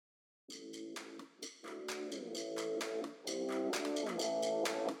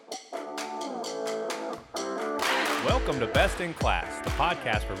Welcome to Best in Class, the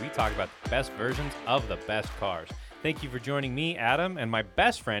podcast where we talk about the best versions of the best cars. Thank you for joining me, Adam, and my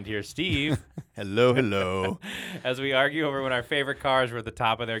best friend here, Steve. Hello. As we argue over when our favorite cars were at the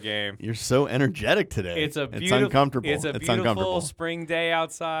top of their game. You're so energetic today. It's uncomfortable. It's a beautiful spring day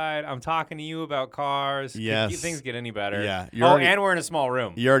outside. I'm talking to you about cars. Yes. Could things get any better? Yeah. And we're in a small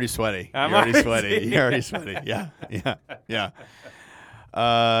room. You're already sweaty. You're already sweaty. Yeah.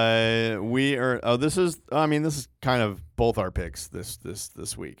 We are. This is kind of both our picks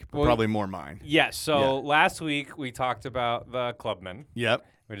this week, but probably more mine. Yes. So last week we talked about the Clubman. Yep.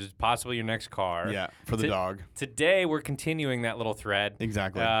 Which is possibly your next car. Yeah, for the dog. Today, we're continuing that little thread.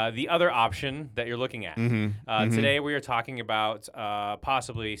 Exactly. The other option that you're looking at. Today, we are talking about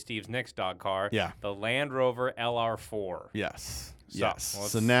possibly Steve's next dog car. Yeah. The Land Rover LR4. Yes. So,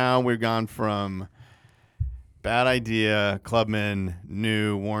 So now we've gone from bad idea, Clubman,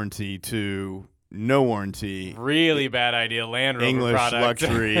 new warranty, to no warranty. Really bad idea, Land Rover English product.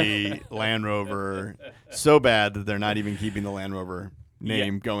 luxury Land Rover. So bad that they're not even keeping the Land Rover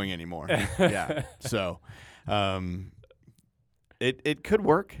name going anymore. Yeah. So it could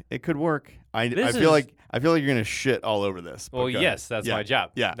work. It could work. I feel like you're gonna shit all over this. Well, yes, that's my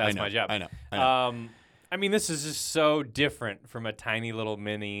job. Yeah, that's my job. I know. I mean, this is just so different from a tiny little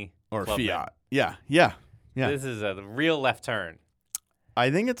mini or Clubman. Fiat. Yeah. This is a real left turn.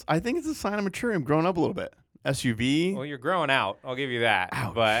 I think it's a sign of maturity. I'm growing up a little bit. SUV. Well, you're growing out. I'll give you that.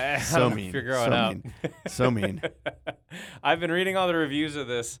 Ouch. But So I don't know mean. if you're growing so up. Mean. So mean. I've been reading all the reviews of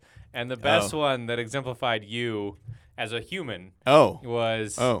this, and the best one that exemplified you as a human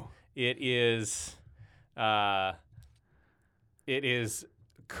was it is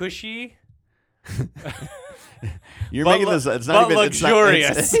cushy. You're making this. It's not even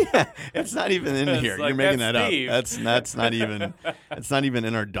luxurious. It's not even in here. Like, you're making that Steve. up. That's not even. It's not even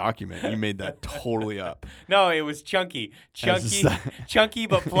in our document. You made that totally up. No, it was chunky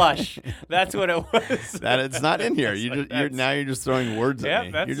but plush. That's what it was. That it's not in here. You're just throwing words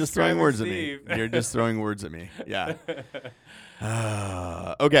at me. You're just throwing words at me. You're just throwing words at me. Yeah.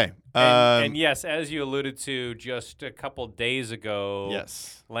 Okay. And yes, as you alluded to just a couple days ago,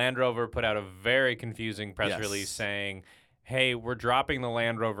 yes, Land Rover put out a very confusing press release saying, hey, we're dropping the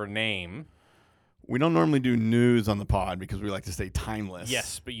Land Rover name. We don't normally do news on the pod because we like to stay timeless.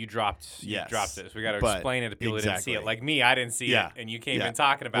 Yes, but you dropped it. So we got to explain it to people who didn't see it. Like me, I didn't see it, and you came in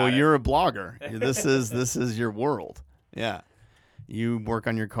talking about it. Well, you're a blogger. This is your world. Yeah. You work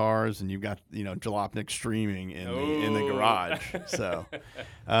on your cars, and you've got jalopnik streaming in the garage. So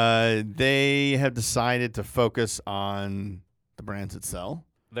they have decided to focus on the brands that sell.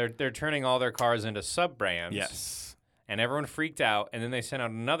 They're turning all their cars into sub brands. Yes, and everyone freaked out. And then they sent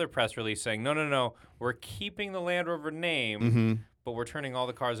out another press release saying, no, we're keeping the Land Rover name, but we're turning all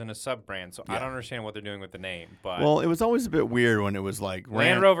the cars into sub brands. So I don't understand what they're doing with the name. But well, it was always a bit weird when it was like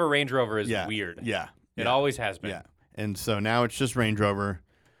Land Rover, Range Rover is weird. Yeah, it always has been. Yeah. And so now it's just Range Rover,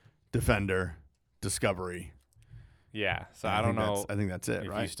 Defender, Discovery. Yeah. So I don't know. I think that's it,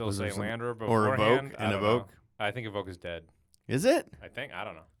 right? If you still say Land Rover or beforehand, Evoque and Evoque. I think Evoque is dead. Is it? I think. I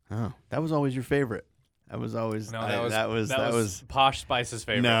don't know. Oh, that was always your favorite. That was always that was Posh Spice's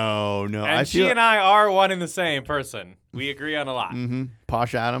favorite. No. And she and I are one and the same person. We agree on a lot.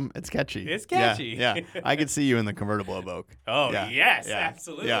 Posh Adam, it's catchy. It's catchy. Yeah. I could see you in the convertible Evoque. Oh yes,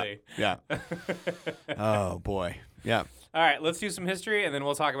 absolutely. Yeah. Oh boy. Yeah. All right, let's do some history, and then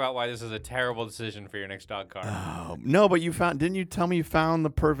we'll talk about why this is a terrible decision for your next dog car. Oh, no, but didn't you tell me you found the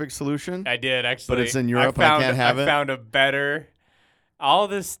perfect solution? I did, actually. But it's in Europe and I can't have it? I found a better... All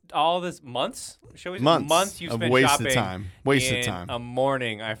this months? Shall we say months you've spent shopping. Wasted time. A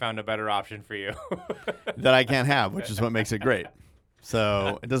morning, I found a better option for you. That I can't have, which is what makes it great.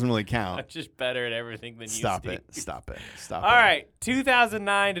 So it doesn't really count. I'm just better at everything than you, Stop Steve. it. All right,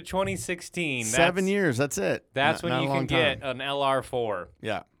 2009 to 2016. 7 years, that's it. That's when you can get an LR4.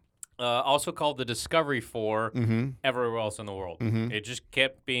 Yeah. Also called the Discovery 4 everywhere else in the world. It just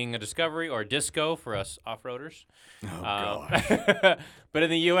kept being a Discovery or a Disco for us off-roaders. Oh, gosh. But in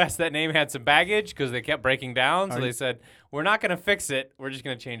the U.S., that name had some baggage because they kept breaking down. So they said, we're not going to fix it. We're just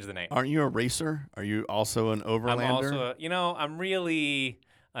going to change the name. Aren't you a racer? Are you also an overlander? I'm really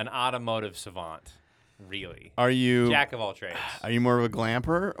an automotive savant. Really. Are you Jack of all trades? Are you more of a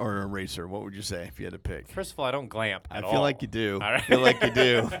glamper or a racer? What would you say if you had to pick? First of all, I don't glamp at all. I feel like you do. All right. I feel like you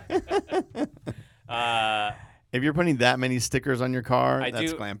do. If you're putting that many stickers on your car,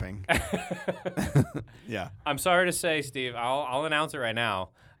 that's glamping. Yeah. I'm sorry to say, Steve, I'll announce it right now.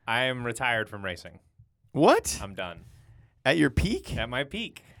 I am retired from racing. What? I'm done. At your peak? At my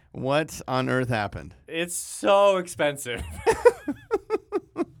peak. What on earth happened? It's so expensive.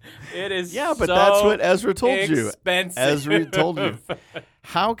 It is Yeah, but so that's what Ezra told you. expensive. Ezra told you.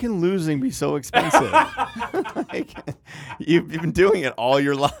 How can losing be so expensive? Like, you've been doing it all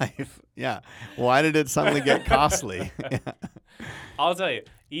your life. Yeah. Why did it suddenly get costly? I'll tell you,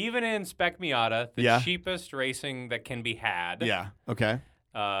 even in Spec Miata, the Yeah. cheapest racing that can be had, Yeah. Okay.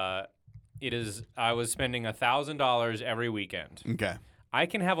 it is. I was spending $1,000 every weekend. Okay. I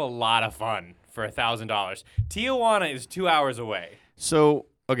can have a lot of fun for $1,000. Tijuana is 2 hours away. So,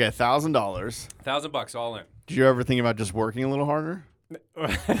 okay, $1,000. $1,000 all in. Did you ever think about just working a little harder?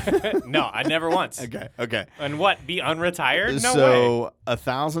 No, I never once. Okay. Okay. And what? Be unretired? No way. So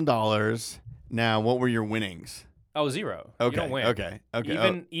 $1,000. Now, what were your winnings? Oh, zero. Okay. You don't win. Okay.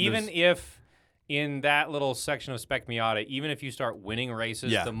 Even if in that little section of Spec Miata, even if you start winning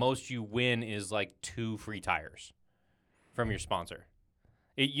races, Yeah. the most you win is like 2 free tires from your sponsor.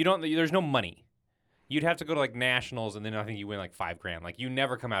 You don't. There's no money. You'd have to go to like nationals, and then I think you win like $5,000. Like you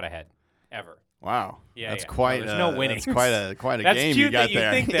never come out ahead, ever. Wow. Yeah, That's yeah. quite. No, there's no winning. That's quite a That's game cute you got that you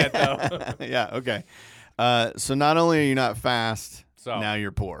there. think that, though. Yeah. Okay. So not only are you not fast, So now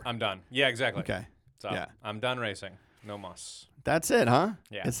you're poor. I'm done. Yeah, exactly. Okay. So Yeah. I'm done racing. No muss. That's it, huh?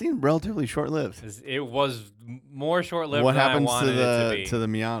 Yeah. It seemed relatively short-lived. It was more short-lived What than I happens wanted it to be. to the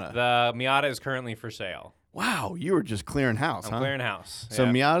Miata? The Miata is currently for sale. Wow, you were just clearing house, I'm huh? clearing house. So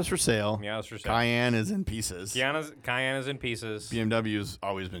yeah. Miata's for sale. Miata's for sale. Cayenne is in pieces. Cayenne is in pieces. BMW's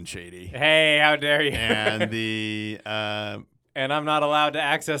always been shady. Hey, how dare you? And the and I'm not allowed to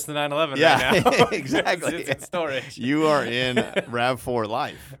access the 911 yeah, right now. exactly. It's in storage. You are in RAV4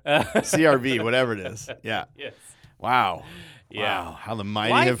 Life, CRV, whatever it is. Yeah. Yes. Wow. Yeah. Wow. How the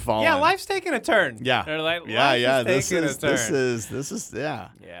mighty have fallen. Yeah, life's taking a turn. Yeah. Or like, Yeah. life Yeah. is taking a turn. This is. Yeah.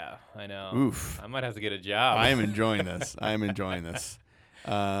 Yeah, I know. Oof. I might have to get a job. I am enjoying this. I think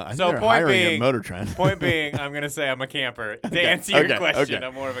So they're point hiring being- at Motor Trend. Point being, I'm going to say I'm a camper. To answer your okay, question, okay.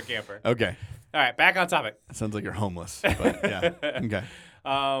 I'm more of a camper. Okay. All right, back on topic. Sounds like you're homeless. But yeah. Okay.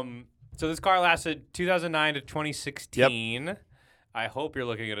 So this car lasted 2009 to 2016. I hope you're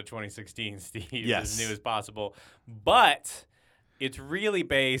looking at a 2016, Steve, Yes. as new as possible. But it's really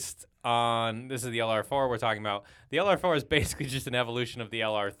based on, this is the LR4 we're talking about. The LR4 is basically just an evolution of the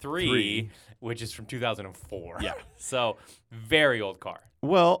LR3, which is from 2004. Yeah. So very old car.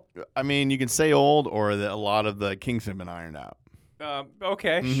 Well, I mean, you can say old or that a lot of the kinks have been ironed out.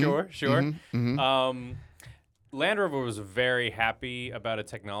 Okay, sure. Mhm. Land Rover was very happy about a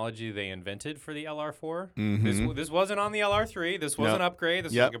technology they invented for the LR4. Mhm. This wasn't on the LR3. This was an upgrade.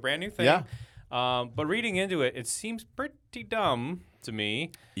 This was like a brand new thing. Yeah. But reading into it, it seems pretty dumb to me.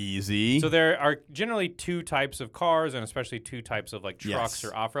 Easy. So there are generally 2 types of cars, and especially 2 types of like trucks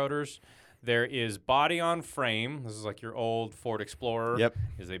Yes. or off-roaders. There is body on frame. This is like your old Ford Explorer. Yep.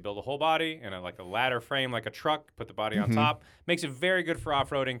 Is they build a whole body and like a ladder frame like a truck, put the body Mm-hmm. on top. Makes it very good for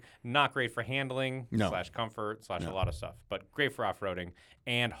off-roading, not great for handling No. / comfort / a lot of stuff, but great for off-roading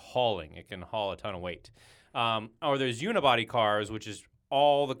and hauling. It can haul a ton of weight. Or there's unibody cars, which is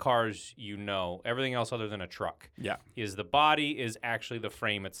all the cars you know, everything else other than a truck. Yeah. Is the body is actually the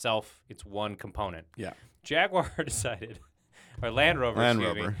frame itself. It's one component. Yeah. Jaguar decided, or Land Rover,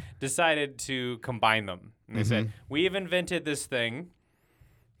 excuse me, decided to combine them. And they said, we've invented this thing.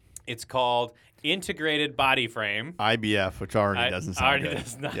 It's called integrated body frame. IBF, which already doesn't sound good.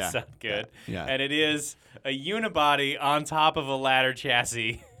 Does not Yeah. sound good. Yeah. And it is a unibody on top of a ladder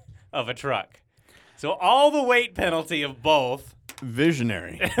chassis of a truck. So all the weight penalty of both.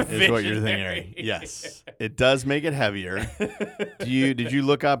 Visionary is what you're Visionary. thinking. Yes. It does make it heavier. Did you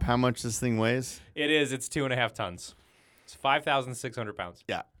look up how much this thing weighs? It's 2.5 tons. It's 5,600 pounds.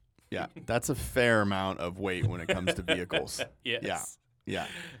 Yeah. Yeah. That's a fair amount of weight when it comes to vehicles. Yes. Yeah. Yeah.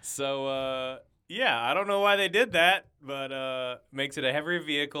 So, I don't know why they did that, but makes it a heavier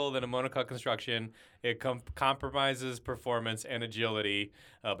vehicle than a monocoque construction. It compromises performance and agility,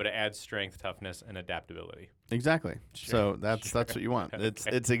 but it adds strength, toughness, and adaptability. Exactly. Sure. So that's what you want. Okay.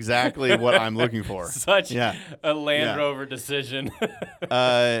 It's exactly what I'm looking for. Such Yeah. a Land Yeah. Rover decision.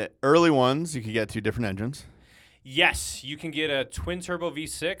 Early ones, you could get 2 different engines. Yes, you can get a twin-turbo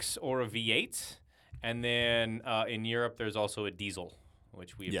V6 or a V8, and then in Europe there's also a diesel,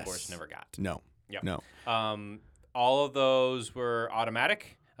 which we, of course, never got. No. Yep. No. All of those were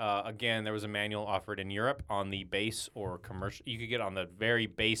automatic. Again, there was a manual offered in Europe on the base or commercial. You could get on the very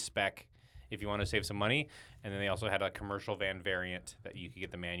base spec if you want to save some money. And then they also had a commercial van variant that you could get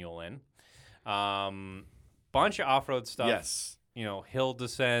the manual in. Bunch of off-road stuff. Yes. Hill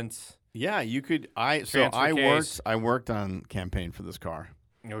descent. Yeah, you could. I worked on campaign for this car.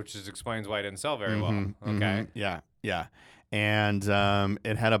 Which explains why it didn't sell very well. Okay. Yeah. Yeah. And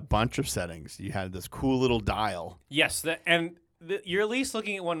it had a bunch of settings. You had this cool little dial. Yes, and you're at least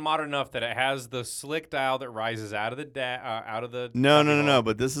looking at one modern enough that it has the slick dial that rises out of the No.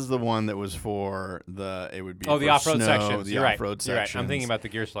 But this is the one that was for it would be the for off-road snow, sections. the You're right. off-road You're right. sections. I'm thinking about the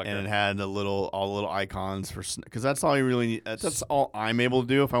gear selector. And it had all the little icons for snow, because that's all you really need. That's all I'm able to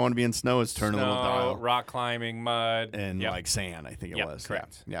do if I want to be in snow is turn a little dial. Rock climbing, mud, and like sand, I think it was.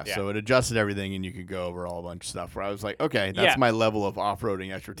 Correct. Yeah. So it adjusted everything, and you could go over all a bunch of stuff. Where I was like, okay, that's my level of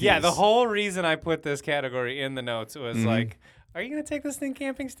off-roading expertise. Yeah, the whole reason I put this category in the notes was like, are you going to take this thing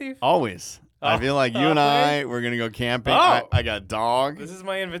camping, Steve? Always. I feel like you and we're going to go camping. I got a dog. This is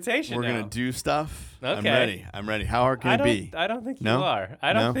my invitation. We're going to do stuff. Okay. I'm ready. How hard can it be? I don't think you are.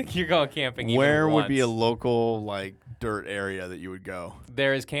 I don't think you're going camping Where even would be a once. local, like, dirt area that you would go?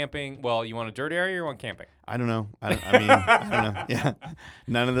 There is camping. Well, you want a dirt area or you want camping? I don't know. I mean, I don't know. Yeah.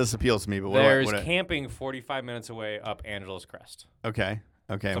 None of this appeals to me. But There's camping 45 minutes away up Angeles Crest. Okay.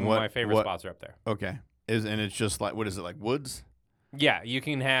 Some of my favorite spots are up there. Okay. And it's just like, what is it, like woods? Yeah, you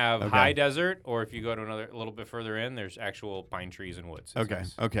can have high desert, or if you go to a little bit further in, there's actual pine trees and woods. Okay.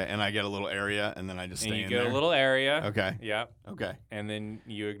 Nice. Okay. And I get a little area, and then I just stay in there. And you get a little area. Okay. Yeah. Okay. And then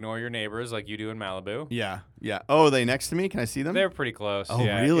you ignore your neighbors like you do in Malibu. Yeah. Yeah. Oh, are they next to me? Can I see them? They're pretty close. Oh,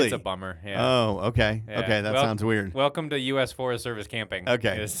 yeah, really? It's a bummer. Yeah. Oh, okay. Yeah. Okay. That sounds weird. Welcome to U.S. Forest Service camping.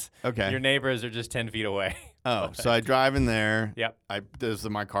 Okay. Okay. Your neighbors are just 10 feet away. Oh, so I drive in there. Yep. Does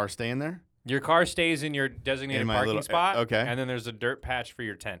my car stay in there? Your car stays in your designated parking spot. Okay. And then there's a dirt patch for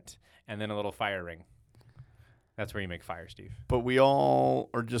your tent, and then a little fire ring. That's where you make fire, Steve. But we all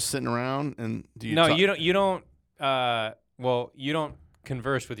are just sitting around, and do you? No, you don't. You don't. Well, you don't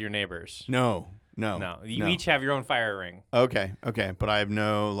converse with your neighbors. No. You each have your own fire ring. Okay. But I have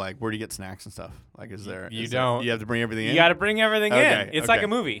no, like, where do you get snacks and stuff? Like, is there? You don't. You have to bring everything in? You got to bring everything in. It's like a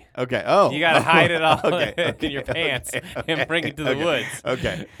movie. Okay. Oh. You got to hide it all in your pants and bring it to the woods.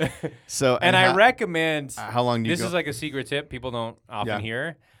 Okay. So. And I recommend. How long do you This is like a secret tip people don't often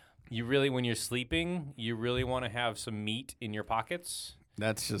hear. You really, when you're sleeping, you really want to have some meat in your pockets.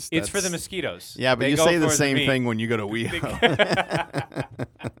 It's for the mosquitoes. Yeah, but you say the same thing when you go to WeHo.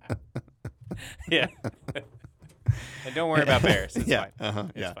 Yeah. And don't worry about bears. It's fine.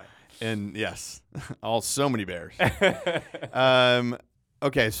 It's fine. And yes, so many bears.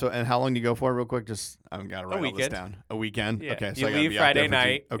 Okay, so and how long do you go for real quick? Just I've got to write all this down. A weekend? Yeah. Okay, so you I gotta leave be Friday out there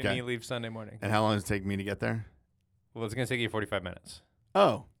night okay. and you leave Sunday morning. And how long does it take me to get there? Well, it's going to take you 45 minutes.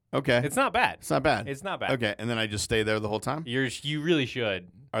 Oh, okay. It's not bad. It's not bad. It's not bad. Okay, and then I just stay there the whole time? You really should.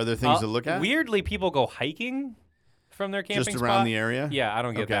 Are there things to look at? Weirdly, people go hiking from their camping just spot. around the area? Yeah, I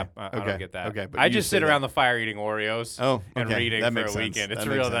don't get that. I don't get that. Okay, but I just sit around the fire eating Oreos and reading that for makes a sense. weekend. It's that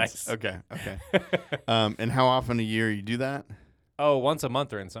real makes nice. Sense. Okay. And how often a year you do that? Oh, once a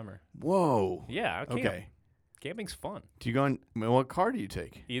month or in summer. Whoa. Yeah. Okay. Camping's fun. Do you go on? What car do you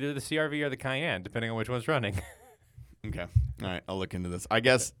take? Either the CRV or the Cayenne, depending on which one's running. Okay. All right. I'll look into this. I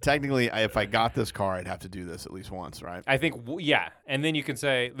guess technically, if I got this car, I'd have to do this at least once, right? I think, yeah. And then you can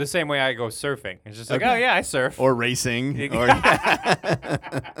say the same way I go surfing. It's just like, oh, yeah, I surf. Or racing. Or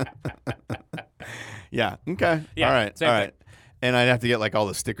yeah. Okay. Yeah, all right. Same all thing. right. And I'd have to get like all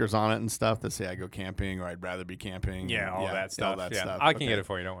the stickers on it and stuff that say I go camping or I'd rather be camping. Yeah, all that stuff. All that stuff. I can get it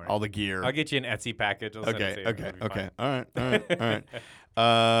for you. Don't worry. All the gear. I'll get you an Etsy package. I'll send it to you. Okay. All right.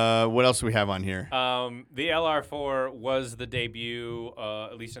 What else do we have on here? The LR4 was the debut,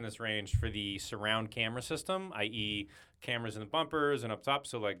 at least in this range, for the surround camera system, i.e. cameras in the bumpers and up top.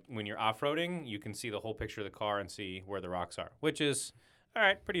 So like when you're off-roading, you can see the whole picture of the car and see where the rocks are, which is, all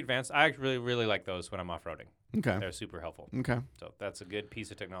right, pretty advanced. I actually really like those when I'm off-roading. Okay. They're super helpful. Okay. So that's a good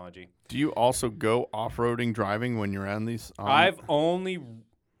piece of technology. Do you also go off-roading driving when you're on these? I've only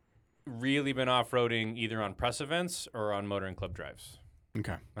really been off-roading either on press events or on motoring club drives.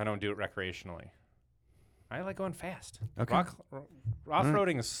 Okay. I don't do it recreationally. I like going fast. Okay.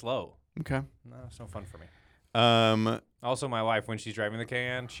 Off-roading is slow. Okay. No, it's no fun for me. Also, my wife, when she's driving the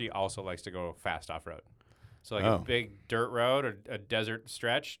Cayenne, she also likes to go fast off-road. So like a big dirt road or a desert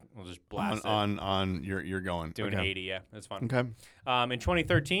stretch, we'll just blast it. On you're going. Doing 80, yeah. That's fun. Okay. In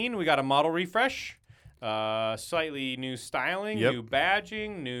 2013, we got a model refresh. Slightly new styling, new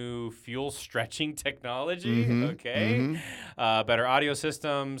badging, new fuel stretching technology. Better audio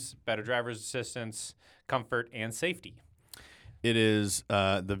systems, better driver's assistance, comfort, and safety. It is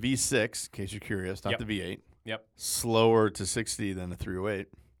the V6, in case you're curious, not the V8. Yep. Slower to 60 than a 308.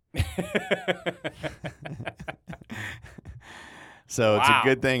 So it's a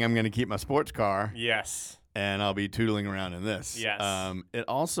good thing I'm going to keep my sports car. Yes. And I'll be tootling around in this. Yes. It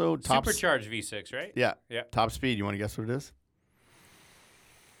also supercharged V6, right? Yeah. Yeah. Top speed. You want to guess what it is?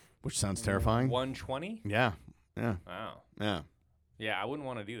 Which sounds terrifying. 120? Yeah. Yeah. Wow. Yeah. Yeah, I wouldn't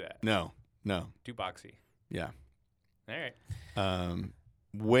want to do that. No. Too boxy. Yeah. All right.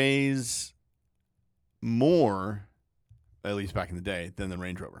 Weighs more, at least back in the day, than the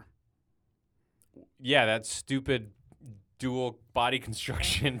Range Rover. Yeah, that stupid dual body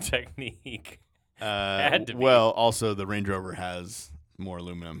construction technique. Had to be. Well, also the Range Rover has more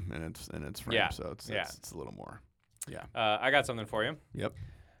aluminum in its frame, Yeah. so it's a little more. Yeah. I got something for you. Yep.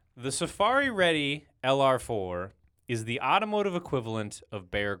 The Safari-ready LR4 is the automotive equivalent of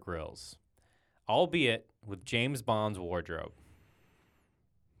Bear Grylls, albeit with James Bond's wardrobe.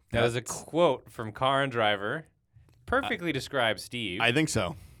 That is a quote from Car and Driver. Perfectly describes Steve. I think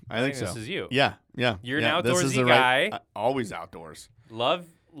so. I think so. This is you. Yeah. You're an This is outdoorsy the guy. Always outdoors. Love.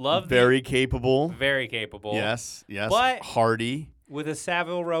 Very capable. Very capable. Yes. But hardy. with a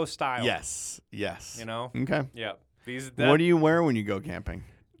Savile Row style. Yes. You know. Okay. Yeah. What do you wear when you go camping?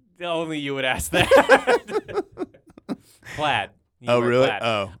 Only you would ask that. Plaid. You wear really? Plaid.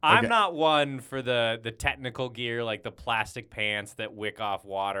 Oh, okay. I'm not one for the technical gear, like the plastic pants that wick off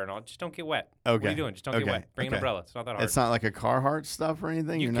water and all. Just don't get wet. Okay. What are you doing? Just don't get wet. Bring an umbrella. It's not that hard. It's not like a Carhartt stuff or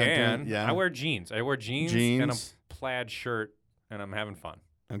anything? You You're not can. doing, yeah. I wear jeans. I wear jeans and a plaid shirt, and I'm having fun.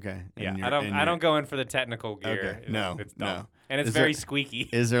 Okay. Yeah. I don't go in for the technical gear. Okay. No. It's dumb. No. And it's very squeaky.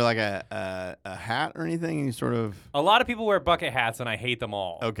 Is there like a hat or anything? You sort of. A lot of people wear bucket hats, and I hate them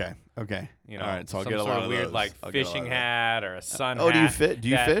all. Okay. You know, all right. So I'll some get a sort lot of weird those. like I'll get a lot fishing of hat or a sun hat. Oh, do you Do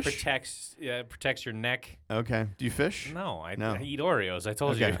you that fish? Protects your neck. Okay. Do you fish? No, I No. eat Oreos. I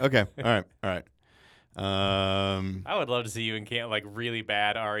told you. Okay. All right. I would love to see you in camp, like really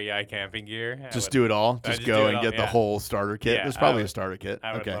bad REI camping gear. Just do it all. Just go and get the whole starter kit. Yeah, There's probably a starter kit.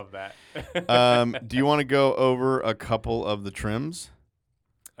 I would love that. Do you want to go over a couple of the trims?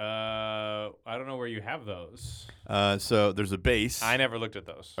 I don't know where you have those. So there's a base. I never looked at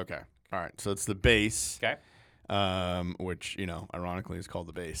those. Okay. All right. So it's the base. Okay. Which, ironically is called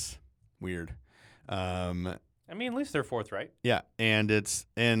the base. Weird. I mean, at least they're forthright. Yeah. And it's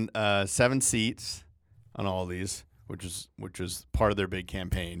in 7 seats on all of these, which is part of their big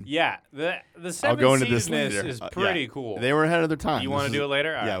campaign. Yeah. The I'll go into this seven-seatedness later. is pretty cool. They were ahead of their time. You want to do it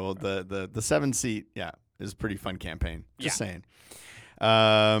later? All yeah. right. Well, the 7-seat, is a pretty fun campaign. Just saying.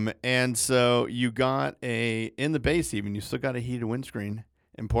 And so you got in the base even, you still got a heated windscreen,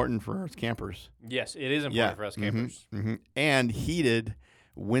 important for us campers. Yes, it is important for us campers. Mm-hmm. And heated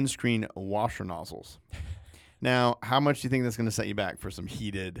windscreen washer nozzles. Now, how much do you think that's going to set you back for some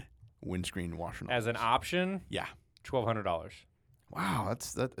heated windscreen washer nozzles? As an option? Yeah. $1,200. Wow,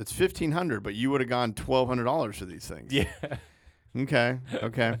 it's $1,500, but you would have gone $1,200 for these things. Yeah. Okay.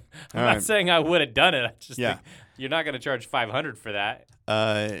 I'm not saying I would have done it. I just think you're not going to charge $500 for that.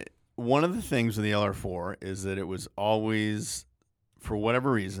 One of the things with the LR4 is that it was always, for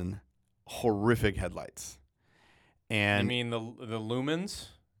whatever reason, horrific headlights. And you mean the lumens,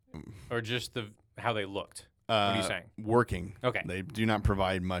 or just how they looked? What are you saying? Working. Okay. They do not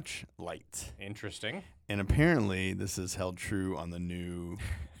provide much light. Interesting. And apparently, this is held true on the new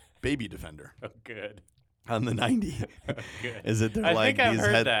Baby Defender. Oh, good. On the 90. Good. Is that they're I like, think I've these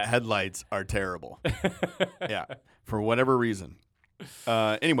heard that. headlights are terrible. Yeah. For whatever reason.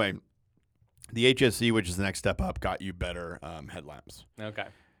 Anyway, the HSC, which is the next step up, got you better headlamps. Okay.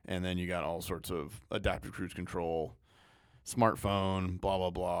 And then you got all sorts of adaptive cruise control, smartphone, blah, blah,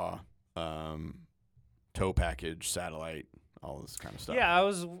 blah, tow package, satellite, all this kind of stuff.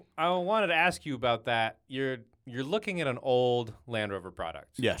 Yeah, I wanted to ask you about that. You're looking at an old Land Rover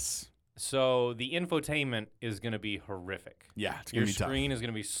product. Yes. So the infotainment is going to be horrific. Yeah, it's going to be tough. Your screen is going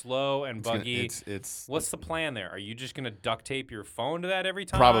to be slow and buggy. It's What's the plan there? Are you just going to duct tape your phone to that every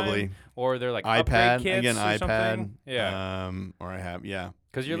time? Probably. Or they're like iPad, upgrade kits again, or iPad. something? Yeah. Or I have,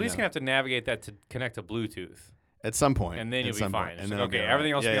 Because you're at least going to have to navigate that to connect to Bluetooth. At some point. And then you'll be fine. And then, then okay,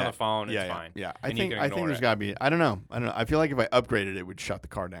 everything else will be on the phone. Yeah, it's fine. Yeah. And I think there's got to be, I don't know. I feel like if I upgraded it would shut the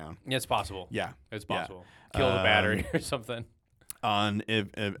car down. Yeah, it's possible. Yeah. It's possible. Kill the battery or something. If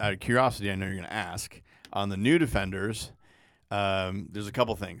out of curiosity, I know you're going to ask, on the new Defenders, there's a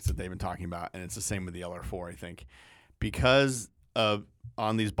couple things that they've been talking about, and it's the same with the LR4, I think. Because of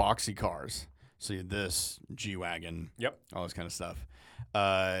on these boxy cars, so you have this, G-Wagon, all this kind of stuff,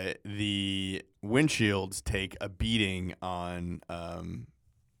 the windshields take a beating on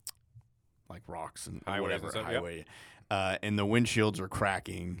like rocks and highways and highway. And the windshields are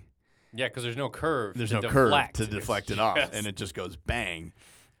cracking. Yeah, because there's no curve. There's no curve to deflect it off, and it just goes bang.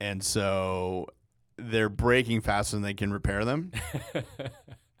 And so they're braking faster than they can repair them.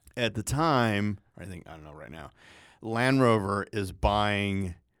 At the time, I don't know right now, Land Rover is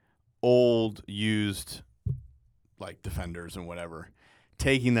buying old, used, like Defenders and whatever,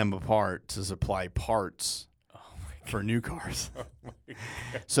 taking them apart to supply parts for new cars.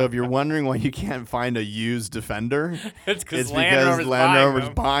 So if you're wondering why you can't find a used Defender, it's because Land Land Rover's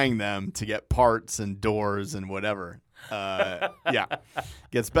them. buying them to get parts and doors and whatever. Yeah,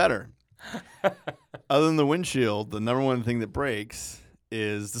 gets better. Other than the windshield, the number one thing that breaks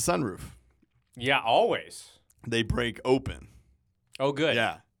is the sunroof. Yeah, always. They break open. Oh, good.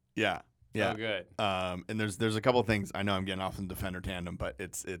 Yeah. Oh, good. And there's a couple of things. I know I'm getting off in Defender tandem, but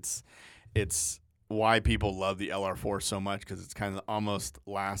it's why people love the LR4 so much, because it's kind of almost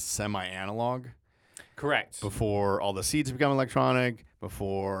last semi-analog. Correct. Before all the seats become electronic,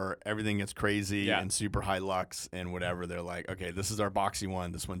 before everything gets crazy and super high lux and whatever, they're like, okay, this is our boxy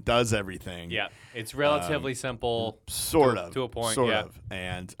one. This one does everything. Yeah, it's relatively simple. Sort of. To a point, Sort of.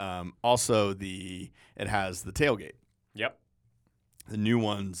 And also it has the tailgate. Yep. The new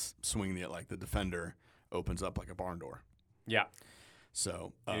ones swing the Defender opens up like a barn door. Yeah.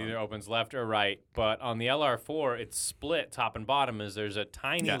 So it either opens left or right. But on the LR4, it's split top and bottom. There's a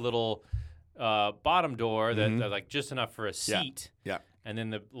tiny little bottom door that's like just enough for a seat. Yeah. And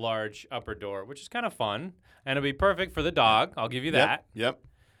then the large upper door, which is kind of fun. And it'll be perfect for the dog. I'll give you that. Yep.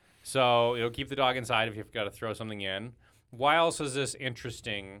 So it'll keep the dog inside if you've got to throw something in. Why else is this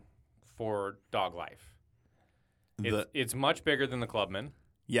interesting for dog life? It's much bigger than the Clubman.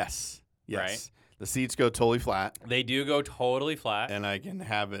 Yes. Right? The seats go totally flat. They do go totally flat. And I can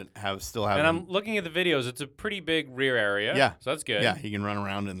still And have I'm looking at the videos. It's a pretty big rear area. Yeah. So that's good. Yeah, he can run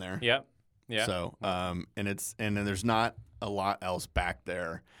around in there. Yep. Yeah. So, and then there's not a lot else back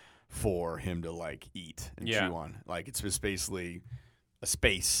there for him to eat and chew on. It's just basically a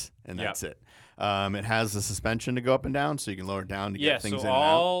space, and that's it. It has the suspension to go up and down, so you can lower it down to get things in and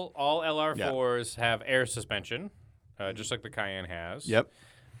out. All LR4s have air suspension, just like the Cayenne has. Yep.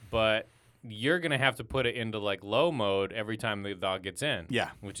 But you're going to have to put it into low mode every time the dog gets in.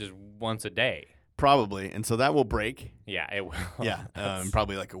 Yeah. Which is once a day. Probably. And so that will break. Yeah, it will. Yeah.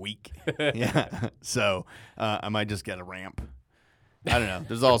 Probably a week. Yeah. So I might just get a ramp. I don't know.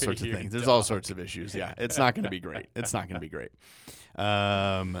 There's all sorts of things. There's all sorts of issues. Yeah. It's not going to be great. It's not going to be great.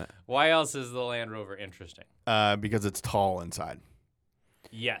 Why else is the Land Rover interesting? Because it's tall inside.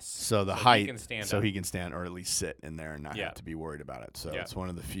 Yes. So the height, he can stand so up. he can stand or at least sit in there and not have to be worried about it. So it's one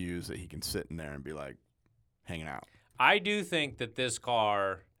of the few that he can sit in there and be hanging out. I do think that this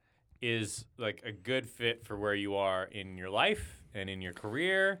car is a good fit for where you are in your life and in your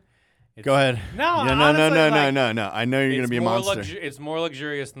career. Go ahead. No, no. I know you're going to be a monster. It's more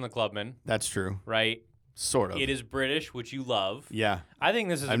luxurious than the Clubman. That's true. Right? Sort of. It is British, which you love. Yeah. I think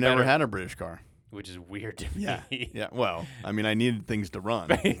this is I've never had a British car. Which is weird to me. Yeah. Well, I mean, I needed things to run.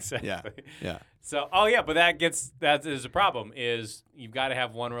 Exactly. Yeah. So, but that is a problem. Is you've got to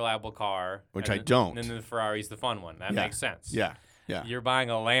have one reliable car, which I don't. And then the Ferrari's the fun one. That makes sense. Yeah. You're buying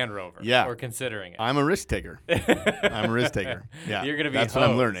a Land Rover. Yeah. Or considering it. I'm a risk taker. Yeah. You're gonna be. That's what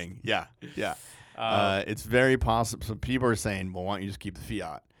I'm learning. Yeah. It's very possible. So people are saying, well, why don't you just keep the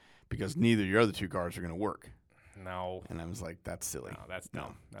Fiat, because neither of your other two cars are going to work. No. And I was like, that's silly. No, that's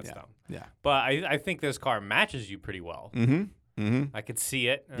dumb. That's dumb. Yeah. But I think this car matches you pretty well. I could see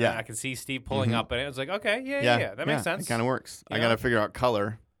it. Yeah. I could see Steve pulling up, and it was like, okay, yeah. That makes sense. It kind of works. I got to figure out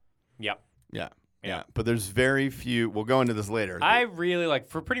color. Yep. Yeah. But there's very few. We'll go into this later. I really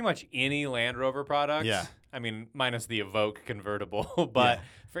for pretty much any Land Rover product. Yeah. I mean, minus the Evoque convertible, but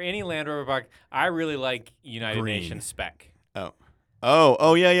for any Land Rover product, I really like United Nations spec.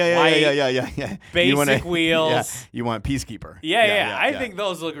 Oh, yeah. Basic wheels. Yeah, you want Peacekeeper. Yeah. I think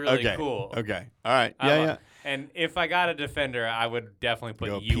those look really cool. Okay. All right. Yeah. And if I got a Defender, I would definitely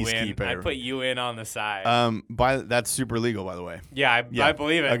put you in. I'd put you in on the side. That's super legal, by the way. Yeah, I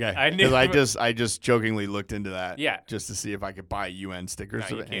believe it. Okay. I knew. Because I just jokingly looked into that. Yeah. Just to see if I could buy UN stickers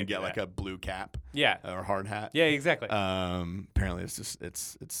and get a blue cap. Yeah. Or hard hat. Yeah, exactly. Apparently,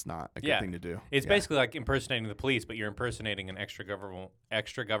 it's not a good thing to do. It's basically like impersonating the police, but you're impersonating an extra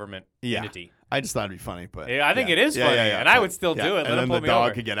government entity. I just thought it'd be funny, but I think it is funny, and I would still do it. And then the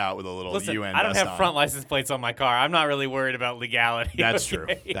dog could get out with a little UN. I don't vest have front license plates on my car. I'm not really worried about legality. That's true.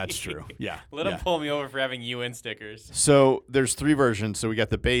 That's true. Yeah. Let them pull me over for having UN stickers. So there's 3 versions. So we got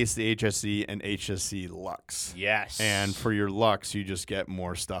the base, the HSE, and HSE Lux. Yes. And for your Lux, you just get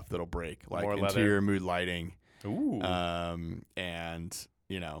more stuff that'll break, like more interior mood lighting. Ooh. And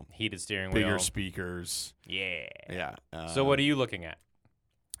heated steering wheel, bigger speakers. Yeah. Yeah. So what are you looking at?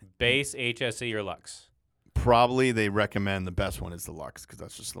 Base, HSE, or Lux? Probably they recommend the best one is the Lux, because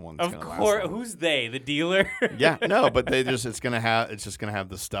that's just the one that's going to last. Of course. Who's they? The dealer? Yeah. No, but it's just going to have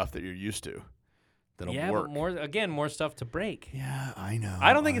the stuff that you're used to. That'll work. But more stuff to break. Yeah, I know.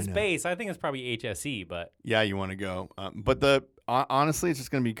 I don't think it's base. I think it's probably HSE, but yeah, you want to go. But honestly, it's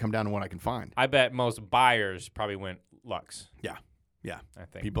just going to come down to what I can find. I bet most buyers probably went Lux. Yeah. I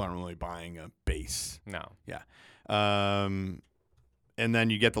think People aren't really buying a base. No. Yeah. And then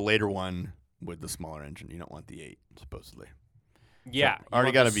you get the later one with the smaller engine. You don't want the 8, supposedly. Yeah. So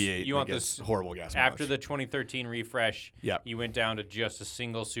already got a V8. You want this horrible gas after mileage. the 2013 refresh. Yep. You went down to just a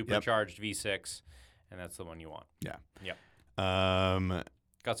single supercharged V6, and that's the one you want. Yeah. Yep.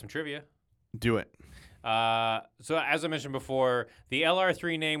 Got some trivia. Do it. So as I mentioned before, the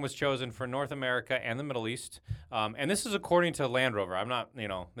LR3 name was chosen for North America and the Middle East. And this is according to Land Rover. I'm not,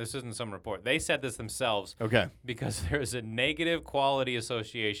 this isn't some report. They said this themselves. Okay. Because there's a negative quality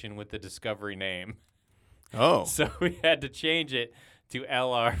association with the Discovery name. Oh. So we had to change it to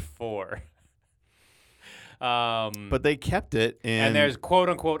LR4. But they kept it. And there's, quote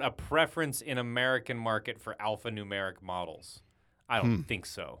unquote, a preference in American market for alphanumeric models. I don't think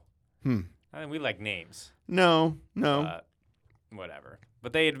so. I mean, we like names. No. Whatever.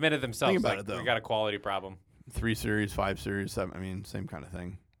 But they admitted themselves. Think about it, though. We got a quality problem. 3 Series, 5 Series, 7. I mean, same kind of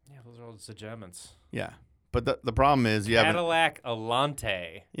thing. Yeah, those are all just the Germans. Yeah. But the problem is you have Cadillac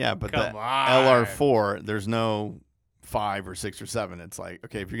Alante. Yeah, but Come the on. LR4, there's no 5 or 6 or 7. It's like,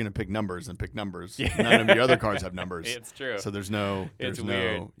 okay, if you're going to pick numbers, then pick numbers. None of your other cars have numbers. It's true. So there's no. It's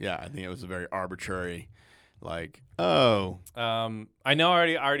weird. Yeah, I think it was a very arbitrary. Like, oh. I know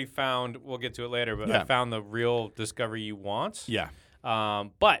I already found, we'll get to it later, but I found the real Discovery you want. Yeah.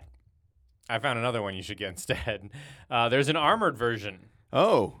 But I found another one you should get instead. There's an armored version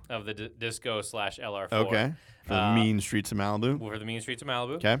Oh. of the Disco/LR4. Okay. For the mean streets of Malibu. For the mean streets of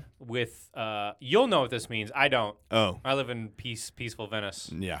Malibu. Okay. With, you'll know what this means. I don't. Oh. I live in peaceful Venice.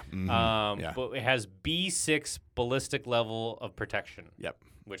 Yeah. Mm-hmm. Yeah. But it has B6 ballistic level of protection. Yep.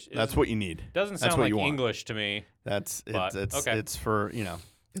 Which that's what you need. Doesn't sound like English to me. It's okay. It's for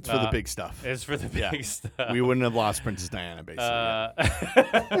it's for the big stuff. It's for the big stuff. We wouldn't have lost Princess Diana basically.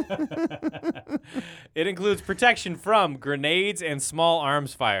 It includes protection from grenades and small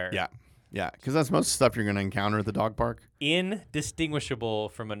arms fire. Yeah, because that's most stuff you're going to encounter at the dog park. Indistinguishable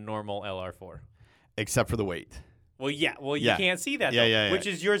from a normal LR4, except for the weight. Well, you can't see that. Yeah. Which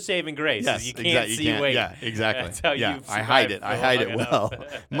is your saving grace. Yes, you can't see weight. Yeah, exactly. That's how yeah, you've I hide it. I hide it enough. well,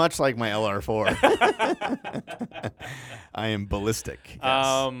 much like my LR4. I am ballistic.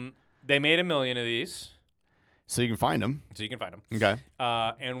 Yes. They made 1 million of these, so you can find them. Okay.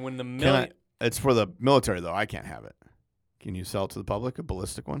 And when the million, it's for the military though. I can't have it. Can you sell it to the public a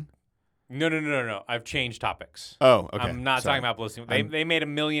ballistic one? No. I've changed topics. Oh, okay. I'm not talking about ballistic. They made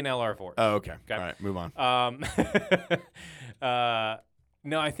 1 million LR4s. Oh, okay. All right, move on.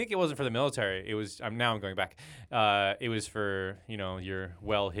 No, I think it wasn't for the military. It was. I'm going back. It was for your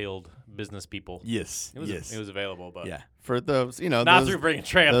well-heeled business people. Yes. It was available, but for those not through bringing a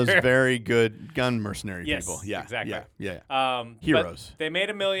trailer. Those very good gun mercenary people. Yeah, exactly. Yeah. Heroes. They made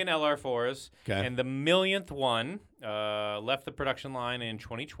 1 million LR4s, okay. And the millionth one left the production line in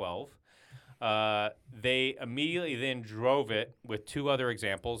 2012. They immediately then drove it with 2 other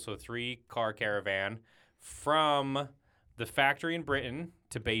examples, so 3-car caravan, from the factory in Britain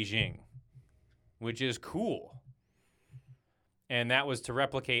to Beijing, which is cool. And that was to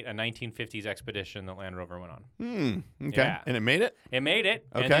replicate a 1950s expedition that Land Rover went on. Okay. Yeah. And it made it? It made it.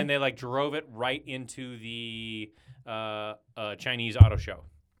 Okay. And then they drove it right into the Chinese auto show.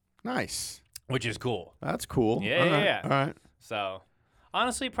 Nice. Which is cool. That's cool. Yeah. All right. So,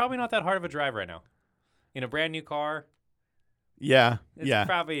 honestly, probably not that hard of a drive right now. In a brand new car. Yeah. It's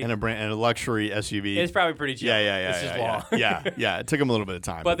probably and a luxury SUV. It's probably pretty chill. Yeah. It's just long. Yeah. It took them a little bit of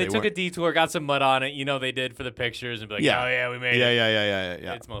time. But they took a detour, got some mud on it. They did for the pictures and be like, oh yeah, we made it.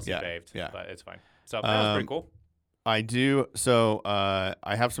 Yeah. It's mostly paved. Yeah. But it's fine. So that was pretty cool. I do. So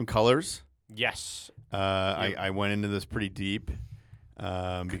I have some colors. Yes. I went into this pretty deep.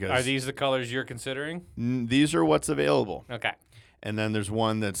 Because are these the colors you're considering? These are what's available. Okay. And then there's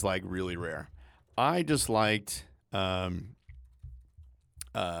one that's like really rare. I just liked how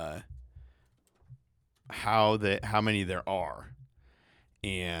many there are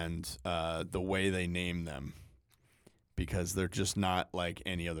and the way they name them, because they're just not like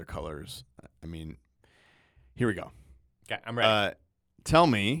any other colors. I mean, here we go. Okay, I'm ready. Tell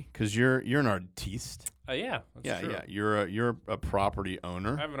me, because you're an artiste. Yeah, that's true. Yeah. You're a property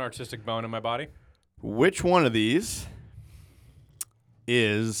owner. I have an artistic bone in my body. Which one of these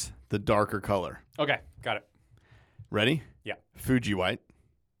is the darker color? Okay, got it. Ready? Yeah. Fuji white.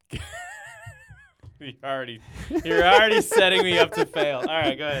 You're already setting me up to fail. All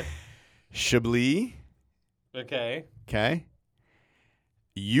right, go ahead. Chablis. Okay.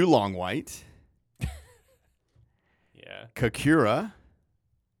 Yulong white. Yeah. Kakura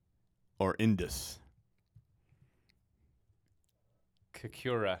or Indus.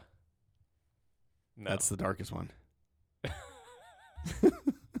 Kakura. No. That's the darkest one.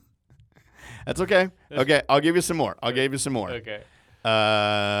 That's okay. Okay, I'll give you some more. Okay.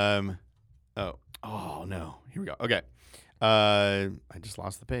 Oh no. Here we go. Okay. I just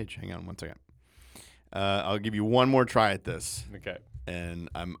lost the page. Hang on one second. I'll give you one more try at this. Okay. And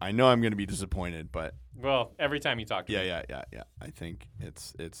I know I'm going to be disappointed, but Well, every time you talk to me. yeah. I think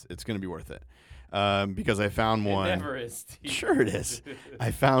it's going to be worth it. Because I found one. It never is, Steve. Sure it is. I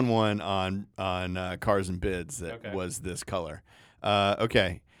found one on Cars and Bids that was this color.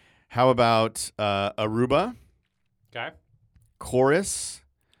 Okay. How about Aruba, Okay. Chorus,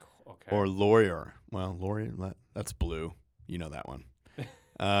 Okay. or Laurier? Well, Laurier, that's blue. You know that one.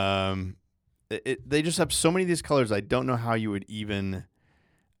 They just have so many of these colors. I don't know how you would even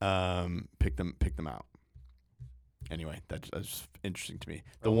pick them out. Anyway, that's just interesting to me.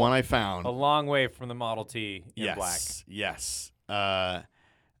 The one I found, a long way from the Model T in black. Yes.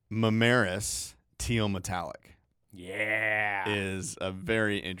 Mamaris teal metallic. Yeah. Is a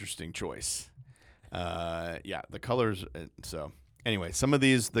very interesting choice. The colors. So anyway, some of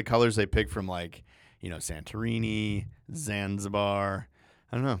the colors they pick from, like, Santorini, Zanzibar.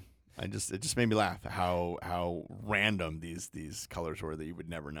 I don't know. It just made me laugh how random these colors were that you would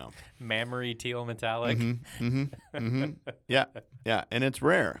never know. Mammary teal metallic. Yeah, and it's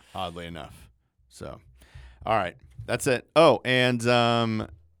rare, oddly enough. So, all right, that's it. Oh, and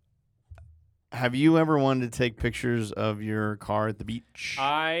have you ever wanted to take pictures of your car at the beach?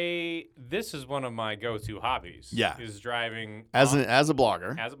 This is one of my go-to hobbies. Yeah. Is driving as a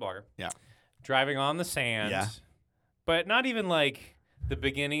blogger. As a blogger. Yeah. Driving on the sand. Yeah. But not even like the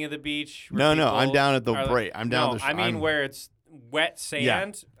beginning of the beach. No, I'm down at the break. I'm down. No, I mean where it's wet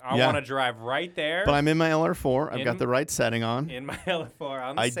sand. I want to drive right there. But I'm in my LR4. I've got the right setting on. In my LR4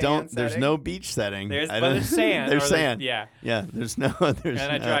 on the sand There's no beach setting. There's sand. There's sand. Yeah. Yeah. There's no. And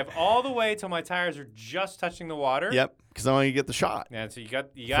I drive all the way till my tires are just touching the water. Yep. Because I want to get the shot. Yeah. So you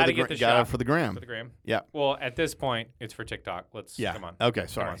got to get the shot for the gram. For the gram. Yeah. Well, at this point, it's for TikTok. Come on. Okay.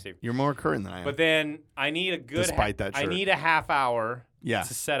 Sorry. Come on, Steve. You're more current than I am. But then I need a good. Despite that shirt. I need a half hour. Yeah.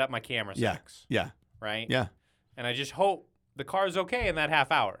 To set up my camera settings. Yeah. Right. Yeah. And I just hope the car's okay in that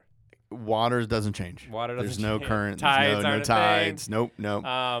half hour. Water doesn't change. There's no current. Tides no tides. Nope.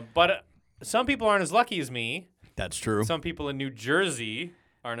 But some people aren't as lucky as me. That's true. Some people in New Jersey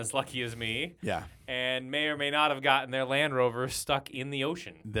aren't as lucky as me. Yeah. And may or may not have gotten their Land Rover stuck in the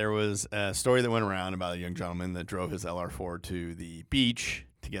ocean. There was a story that went around about a young gentleman that drove his LR4 to the beach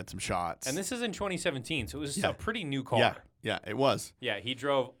to get some shots. And this is in 2017, so it was a pretty new car. Yeah, it was. Yeah, he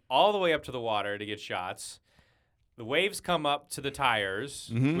drove all the way up to the water to get shots. The waves come up to the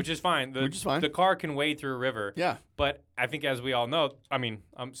tires, which is fine. The car can wade through a river. Yeah. But I think, as we all know,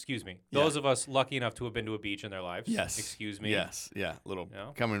 excuse me, those of us lucky enough to have been to a beach in their lives. Yes. Excuse me. Yes. Yeah.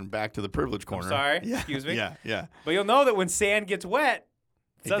 Coming back to the privilege corner. I'm sorry. Yeah. Excuse me. Yeah. But you'll know that when sand gets wet,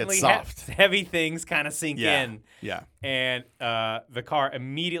 suddenly gets soft. Heavy things kind of sink in. Yeah. And the car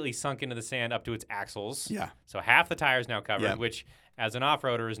immediately sunk into the sand up to its axles. Yeah. So half the tire is now covered, Yep. which, as an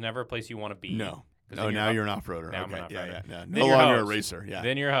off-roader, is never a place you want to be. No. Oh, now you're an off-roader. Now okay. I'm an off-roader. Yeah. Then No you're longer hosed. a racer. Yeah.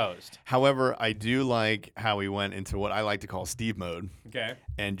 Then you're hosed. However, I do like how he went into what I like to call Steve mode. Okay.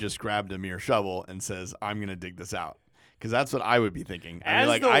 And just grabbed a mere shovel and says, "I'm going to dig this out." Because that's what I would be thinking. As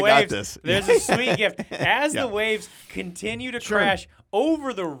I'd be the like, waves, I got this. There's a sweet gift. As the waves continue to crash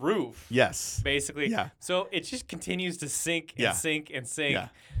over the roof. Yes. Basically. Yeah. So it just continues to sink and sink and sink. Yeah.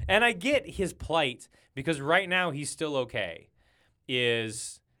 And I get his plight, because right now he's still okay.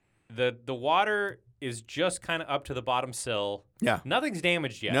 The water is just kind of up to the bottom sill. Yeah. Nothing's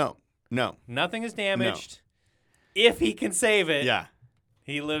damaged yet. No. Nothing is damaged. No. If he can save it. Yeah.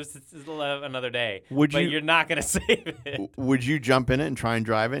 He lives to live another day. But you're not going to save it. Would you jump in it and try and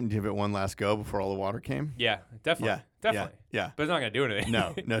drive it and give it one last go before all the water came? Yeah, definitely. Definitely. Yeah. But it's not going to do anything.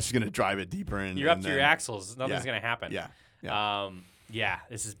 No, it's just going to drive it deeper in. You're up to your axles. Nothing's going to happen. Yeah.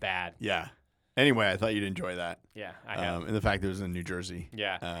 This is bad. Yeah. Anyway, I thought you'd enjoy that. Yeah, I have. And the fact that it was in New Jersey.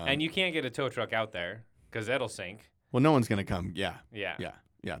 Yeah. And you can't get a tow truck out there because that'll sink. Well, no one's going to come. Yeah.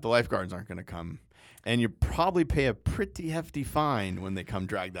 The lifeguards aren't going to come. And you probably pay a pretty hefty fine when they come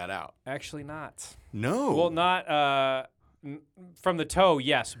drag that out. Actually not. No. Well, not from the tow,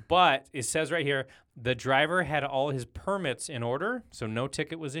 yes. But it says right here, the driver had all his permits in order, so no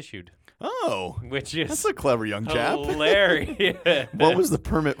ticket was issued. Oh. Which is that's a clever young chap. Hilarious. What was the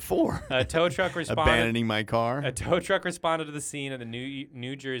permit for? A tow truck responded. Abandoning my car? A tow truck responded to the scene, and the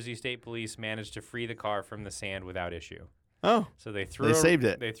New Jersey State Police managed to free the car from the sand without issue. Oh. So they saved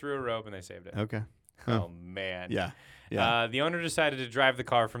it. They threw a rope and they saved it. Okay. Oh, man. Yeah. The owner decided to drive the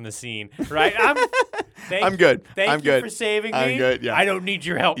car from the scene. Right? I'm good. Thank I'm you good. for saving me. I'm good. Yeah. I don't need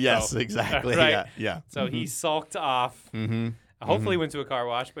your help. Yes, though. exactly. Right. Yeah. So he sulked off. Mm-hmm. Hopefully went to a car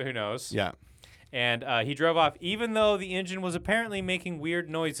wash, but who knows? Yeah. And he drove off, even though the engine was apparently making weird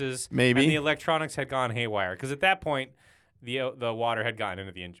noises. Maybe. And the electronics had gone haywire. Because at that point, the water had gotten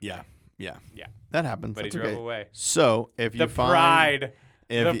into the engine. Yeah. Yeah. That happens. But That's he drove okay. away. So if you The pride.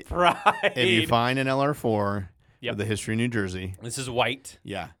 if The you, pride. if you find an LR4 Yep. with a history in New Jersey, This is white.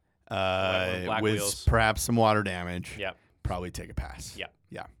 yeah, Black with wheels. perhaps some water damage, Yep. probably take a pass. Yep.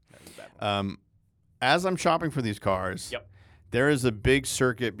 Yeah. That was a bad one. As I'm shopping for these cars, Yep. there is a big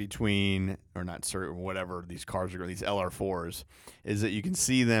circuit between, or not circuit, whatever these cars are, these LR4s, is that you can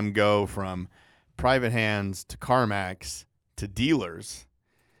see them go from private hands to CarMax to dealers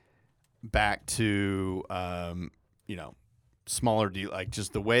back to, smaller deal, like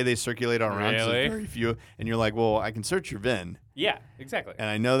just the way they circulate all around. Really? Very few, and you're like, well, I can search your VIN, Yeah, exactly. and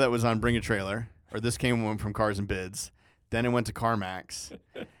I know that was on Bring a Trailer, or this came from Cars and Bids. Then it went to CarMax,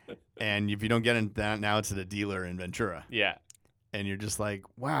 and if you don't get it now it's at a dealer in Ventura. Yeah. And you're just like,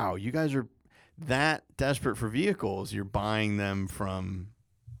 wow, you guys are that desperate for vehicles. You're buying them from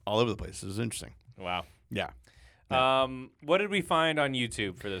all over the place. It was interesting. Wow. Yeah. What did we find on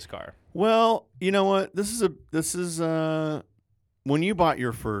YouTube for this car? Well, you know what? This is when you bought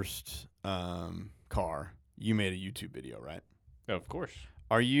your first car, you made a YouTube video, right? Of course.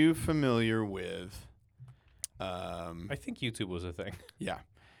 Are you familiar with I think YouTube was a thing. yeah.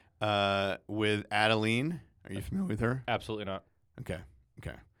 With Adeline? Are you familiar with her? Absolutely not. Okay.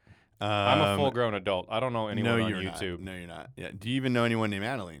 I'm a full-grown adult. I don't know anyone no, on you're YouTube. Not. No, you're not. Yeah. Do you even know anyone named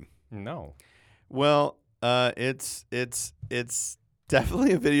Adeline? No. Well, it's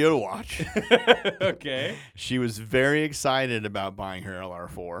definitely a video to watch. Okay. She was very excited about buying her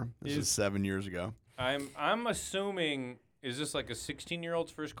LR4. This is 7 years ago. I'm assuming, is this like a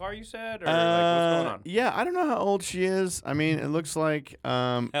 16-year-old's first car, you said? Or like what's going on? Yeah, I don't know how old she is. I mean, it looks like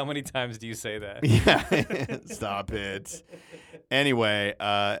How many times do you say that? yeah. Stop it. Anyway,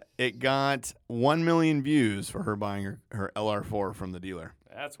 it got 1 million views for her buying her LR4 from the dealer.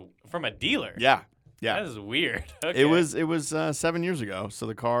 That's from a dealer? Yeah. That is weird. Okay. It was 7 years ago, so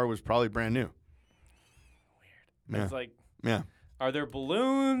the car was probably brand new. Weird. It's like, Yeah. are there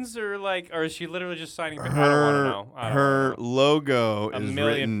balloons or is she literally just signing? I don't want to know. Her logo is million-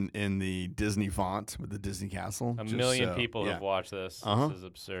 written in the Disney font with the Disney castle. A million people have watched this. Uh-huh. This is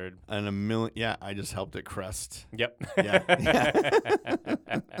absurd. And a million. Yeah, I just helped it crest. Yep. Yeah.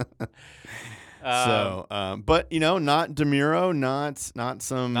 But not DeMuro, not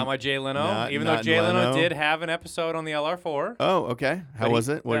some. Not my Jay Leno. Even though Jay Leno did have an episode on the LR4. Oh, okay. How was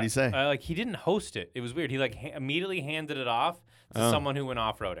it? What did he say? He didn't host it. It was weird. He immediately handed it off to someone who went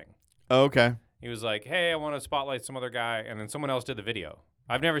off-roading. Oh, okay. He was like, "Hey, I want to spotlight some other guy," and then someone else did the video.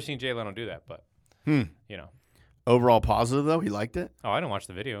 I've never seen Jay Leno do that, but Overall positive though. He liked it. Oh, I didn't watch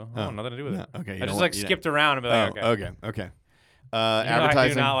the video. Oh, nothing to do with it. Okay. I just skipped around and be like, Okay. I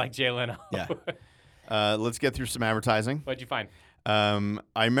Advertising. do not like Jay Leno. Yeah. Let's get through some advertising. What'd you find? I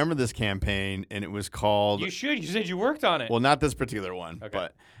remember this campaign, and it was called. You should. You said you worked on it. Well, not this particular one,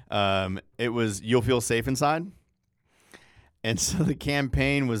 but it was "You'll Feel Safe Inside," and so the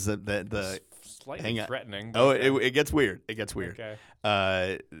campaign was the slightly threatening. Oh, it gets weird. It gets weird.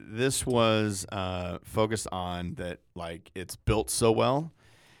 Okay. This was focused on that, like, it's built so well,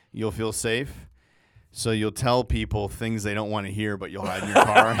 you'll feel safe. So you'll tell people things they don't want to hear, but you'll hide in your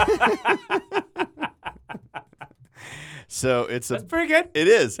car. So That's pretty good. It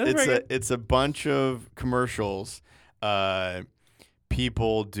is. That's It's a bunch of commercials,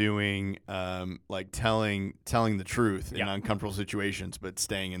 people doing telling the truth in uncomfortable situations, but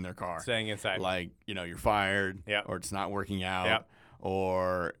staying in their car, Staying inside. like you're fired, or it's not working out,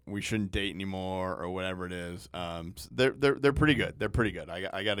 or we shouldn't date anymore, or whatever it is. They're pretty good. They're pretty good.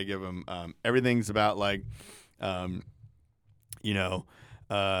 I got to give them. Everything's about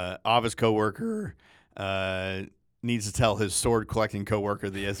office coworker needs to tell his sword collecting coworker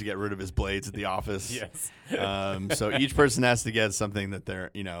that he has to get rid of his blades at the office. Yes. So each person has to get something that they're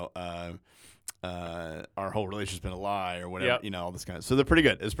our whole relationship's been a lie or whatever. All this kind of. So they're pretty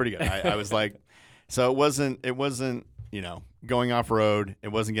good. It's pretty good. I was like, so it wasn't going off road. It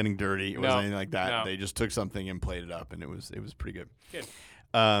wasn't getting dirty. It wasn't anything like that. No. They just took something and played it up, and it was pretty good. Good.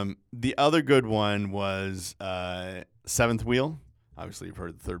 The other good one was Seventh Wheel. Obviously, you've heard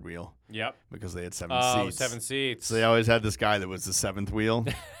of the third wheel. Yep. Because they had 7 seats. 7 seats. So they always had this guy that was the seventh wheel.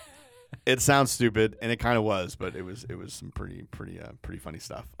 It sounds stupid, and it kind of was, but it was some pretty funny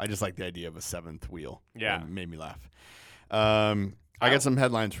stuff. I just like the idea of a seventh wheel. Yeah. It made me laugh. I got some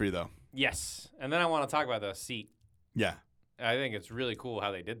headlines for you, though. Yes. And then I want to talk about the seat. Yeah. I think it's really cool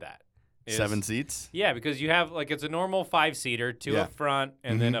how they did that. 7 seats? Yeah, because you have, like, it's a normal 5-seater, 2 Yeah. up front,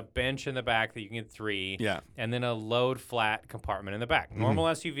 and then a bench in the back that you can get 3. Yeah. And then a load flat compartment in the back. Normal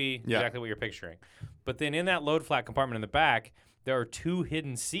SUV, Yeah. exactly what you're picturing. But then in that load flat compartment in the back, there are 2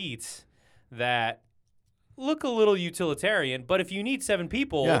 hidden seats that look a little utilitarian, but if you need 7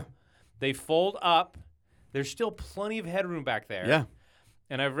 people, they fold up. There's still plenty of headroom back there. Yeah.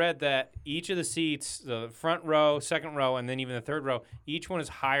 And I've read that each of the seats, the front row, second row, and then even the third row, each one is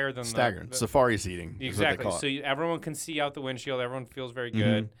higher than Staggered. Safari seating. Exactly. Is what they call it. Everyone can see out the windshield. Everyone feels very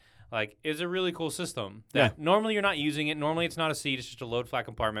good. Like, it's a really cool system that normally you're not using it. Normally it's not a seat. It's just a load flat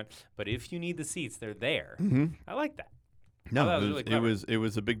compartment. But if you need the seats, they're there. I like that. No, that was really clever. it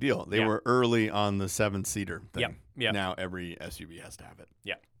was a big deal. They were early on the 7-seater thing. Yep. Now every SUV has to have it.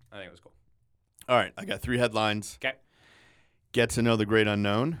 Yeah, I think it was cool. All right, I got 3 headlines. Okay. Get to know the great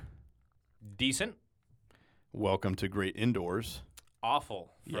unknown. Decent. Welcome to great indoors.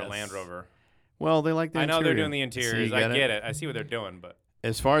 Awful for a Land Rover. Well, they like the interior. I know they're doing the interiors. See, I get it. I see what they're doing, but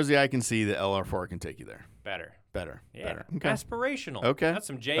as far as the eye can see, the LR4 can take you there. better. Yeah. Better. Okay. Aspirational. Okay. That's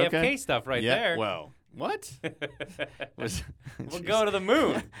some JFK stuff right there. Well, what? We'll go to the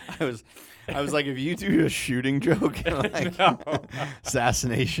moon. I was like, if you do a shooting joke, like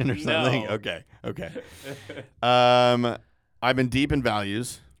assassination or something. No. Okay. I've been deep in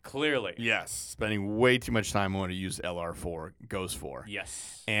values. Clearly. Yes. Spending way too much time on what a used LR4 goes for.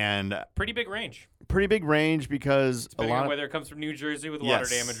 Yes. And pretty big range. Pretty big range because depending on whether it comes from New Jersey with water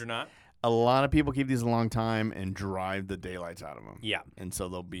damage or not. A lot of people keep these a long time and drive the daylights out of them. Yeah. And so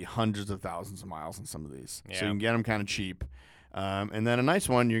there'll be hundreds of thousands of miles on some of these. Yeah. So you can get them kind of cheap. And then a nice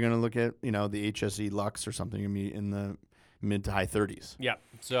one, you're going to look at, the HSE Lux or something, going to be in the mid to high 30s. Yeah.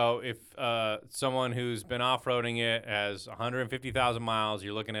 So if someone who's been off-roading it has 150,000 miles,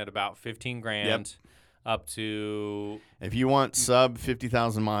 you're looking at about $15,000 up to... If you want sub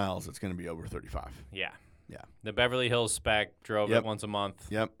 50,000 miles, it's going to be over 35. Yeah. Yeah. The Beverly Hills spec, drove it once a month.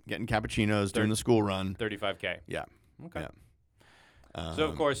 Yep. Getting cappuccinos, doing the school run. $35,000. Yeah. Okay. Yeah. So,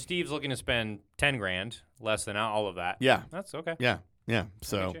 of course, Steve's looking to spend $10,000, less than all of that. Yeah. That's okay. Yeah.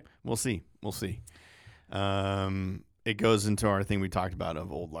 So we'll see. It goes into our thing we talked about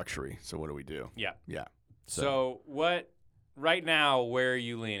of old luxury. So what do we do? Yeah. Yeah. So right now, where are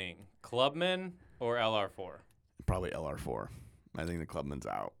you leaning? Clubman or LR4? Probably LR4. I think the Clubman's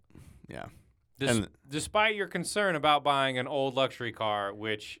out. Yeah. Despite your concern about buying an old luxury car,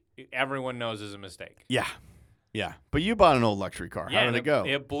 which everyone knows is a mistake. Yeah. Yeah. But you bought an old luxury car. How did it go?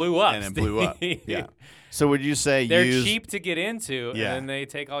 It blew up. And it blew up. Yeah. So would you say they're cheap to get into, and then they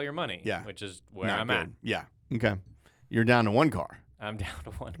take all your money, which is where Not I'm good. at. Yeah. Okay. You're down to one car. I'm down to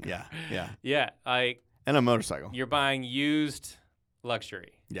one car. Yeah. Yeah. And a motorcycle. You're buying used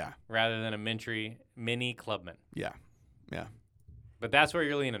luxury. Yeah. Rather than a mini Clubman. Yeah. But that's where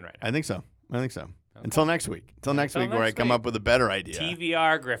you're leaning right now. I think so. Okay. Until next week. Until next week where I come week. up with a better idea.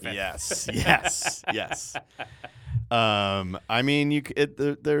 TVR Griffin. Yes. I mean,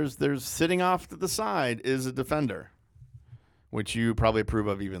 there's sitting off to the side is a Defender, which you probably approve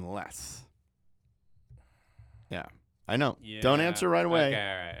of even less. Yeah, I know. Yeah. Don't answer right away. Okay,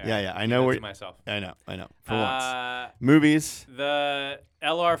 all right. Yeah. I know where. Myself. I know. For once, movies. The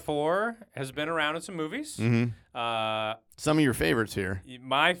LR4 has been around in some movies. Mm-hmm. Some of your favorites here.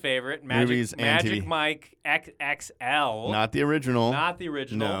 My favorite, movies and Magic TV. Mike XXL. Not the original. Not the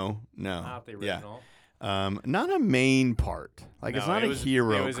original. No. Not the original. Not a main part. Like, it's not a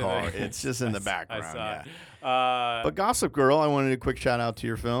hero it car. It's just in the background. I saw it. But Gossip Girl, I wanted a quick shout out to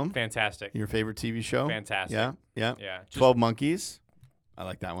your film. Fantastic. Your favorite TV show. Fantastic. Yeah. Yeah. 12 Monkeys. I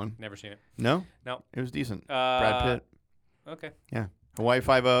like that one. Never seen it. No? No. It was decent. Brad Pitt. Okay. Yeah. Hawaii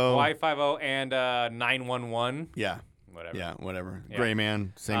Five-0. Hawaii 5-0 and 911. Yeah. Whatever. Yeah, whatever. Yeah. Gray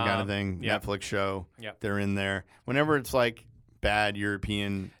Man, same kind of thing. yeah. Netflix show. Yeah. They're in there. Whenever it's like bad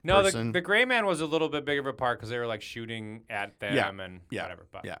European No, person. the Gray Man was a little bit bigger of a part because they were like shooting at them and whatever.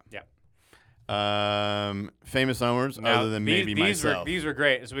 But famous owners now, other than maybe myself. These were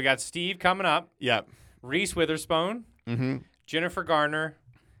great. So we got Steve coming up. Yeah. Reese Witherspoon. Mm-hmm. Jennifer Garner.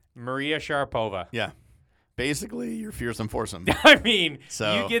 Maria Sharapova. Yeah. Basically, your fearsome foursome. I mean,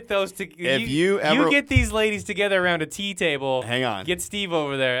 so you get those if you get these ladies together around a tea table. Hang on. Get Steve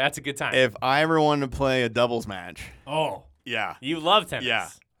over there. That's a good time. If I ever wanted to play a doubles match. Oh. Yeah. You love tennis. Yeah.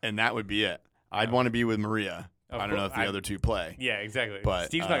 And that would be it. I'd want to be with Maria. I don't know if the other two play. Yeah, exactly. But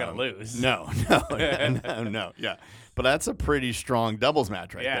Steve's not going to lose. No. Yeah. But that's a pretty strong doubles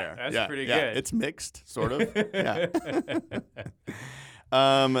match right there. That's pretty good. It's mixed, sort of. Yeah.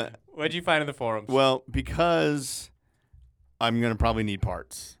 What'd you find in the forums? Well, because I'm going to probably need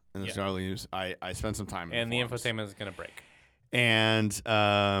parts. And I spent some time in the forums. infotainment is going to break. And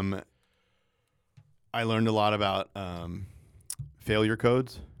I learned a lot about failure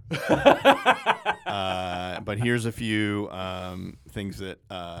codes. But here's a few things that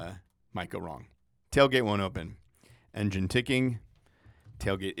might go wrong. Tailgate won't open. Engine ticking.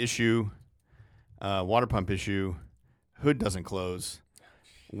 Tailgate issue. Water pump issue. Hood doesn't close.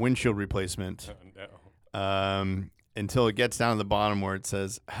 Windshield replacement. Oh, no. Until it gets down to the bottom where it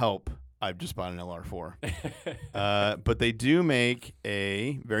says, help, I've just bought an LR4. But they do make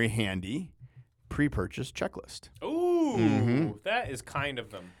a very handy pre-purchase checklist. Ooh, that is kind of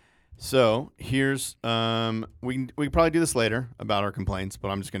them. So here's we can probably do this later about our complaints, but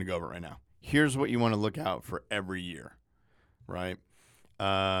I'm just going to go over it right now. Here's what you want to look out for every year, right?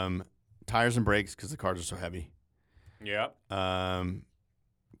 Tires and brakes because the cars are so heavy. Yep.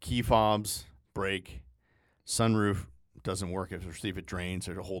 Key fobs, brake, sunroof doesn't work if it drains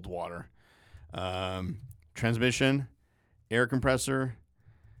or it holds water. Transmission, air compressor,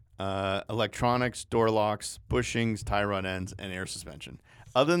 electronics, door locks, bushings, tie rod ends, and air suspension.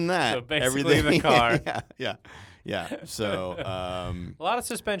 Other than that, so basically everything. The car. Yeah. So a lot of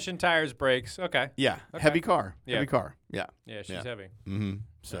suspension, tires, brakes. Okay. Yeah. Okay. Heavy car. Yeah. Heavy car. Yeah. Yeah, she's heavy. Mm-hmm.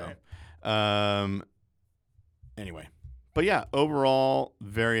 So, Right. Anyway, but yeah, overall,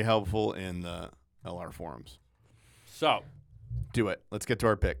 very helpful in the LR forums. So, Do it. Let's get to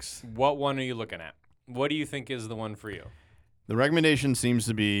our picks. what one are you looking at? What do you think is the one for you? The recommendation seems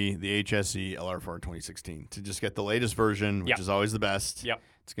to be the HSE LR4 2016 to just get the latest version, which Yep. is always the best. Yep.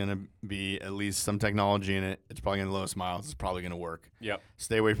 It's going to be at least some technology in it. It's probably going to lowest miles. It's probably going to work. Yep.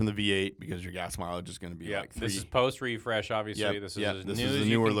 Stay away from the V8 because your gas mileage is going to be Yep. like 3. This is post refresh, obviously. Yep. This is Yep. as This new is as the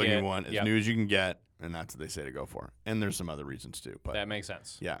you newer can looking get. one, as Yep. new as you can get, and that's what they say to go for. And there's some other reasons too, but That makes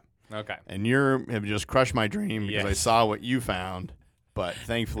sense. yeah. Okay. And you have just crushed my dream because I Yes. saw what you found, but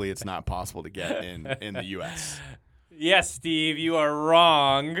thankfully it's not possible to get in the U.S. Yes, Steve, you are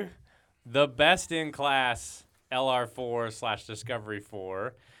wrong. The best-in-class LR4/Discovery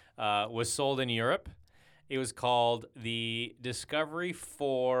 4 was sold in Europe. It was called the Discovery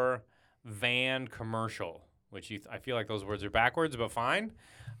 4 Van Commercial, which I feel like those words are backwards, but fine.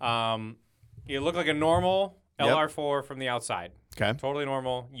 It looked like a normal Yep. LR4 from the outside. Okay. Totally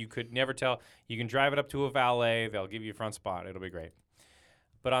normal. You could never tell. You can drive it up to a valet. They'll give you a front spot. It'll be great.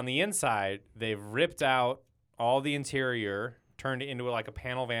 But on the inside, they've ripped out all the interior, turned it into like a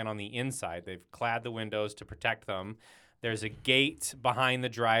panel van on the inside. They've clad the windows to protect them. There's a gate behind the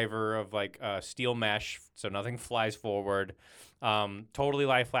driver of like steel mesh, so nothing flies forward. Totally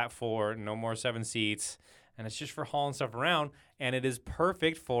lie flat floor, no more 7 seats. And it's just for hauling stuff around. And it is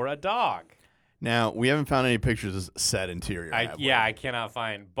perfect for a dog. Now we haven't found any pictures of said interior. I cannot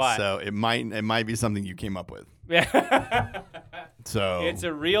find. But so it might be something you came up with. So it's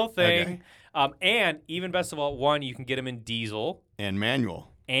a real thing. Okay. And even best of all, one, you can get them in diesel and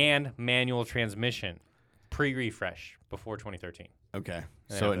manual. and manual transmission, pre-refresh before 2013. Okay.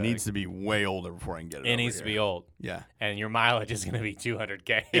 They So have it the- needs to be way older before I can get it. It needs to be old, Yeah. and your mileage is going to be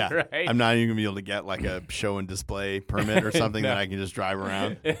 200K. Yeah. Right? I'm not even gonna be able to get like a show and display permit or something No. that I can just drive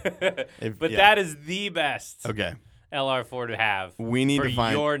around. But yeah. that is the best Okay. LR4 to have. We need for to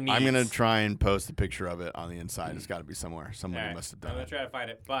find. your I'm gonna needs. try and post a picture of it on the inside. It's got to be somewhere. Somebody All right, must have I'm done going it. to try to find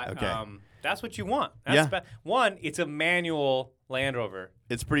it. But Okay. that's what you want. That's Yeah. One, it's a manual Land Rover.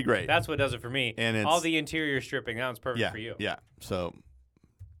 It's pretty great. That's what does it for me. And it's- all the interior stripping, that one's perfect yeah. for you. Yeah. So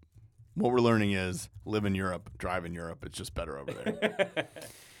what we're learning is live in Europe, drive in Europe. It's just better over there,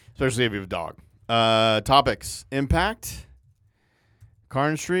 especially if you have a dog. Topics: impact, car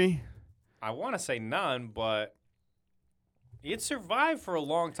industry. I want to say none, but it survived for a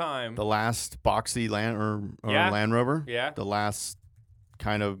long time. The last boxy Land Yeah. Land Rover. Yeah. The last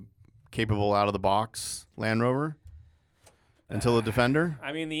kind of capable out of the box Land Rover until the Defender.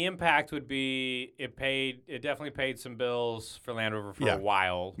 I mean, the impact would be it definitely paid some bills for Land Rover for Yeah. a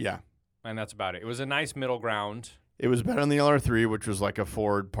while, Yeah. and that's about it. It was a nice middle ground. It was better than the LR3, which was like a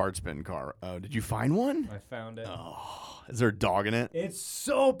Ford parts bin car. Oh, did you find one? I found it. Oh, is there a dog in it? It's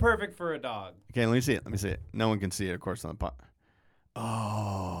so perfect for a dog. Okay, let me see it. Let me see it. No one can see it, of course, on the pot.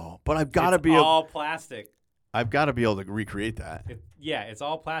 Oh, but I've got to be. all plastic. I've got to be able to recreate that. It's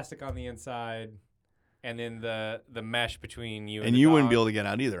all plastic on the inside, and then the mesh between you and And the you dog. wouldn't be able to get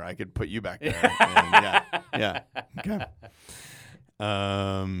out either. I could put you back there. And yeah. Okay.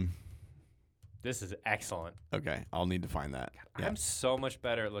 This is excellent. Okay. I'll need to find that. Yeah. I'm so much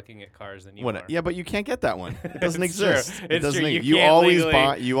better at looking at cars than you What? are. Yeah, but you can't get that one. It doesn't It's true. exist. It It's doesn't. true. You can't always legally-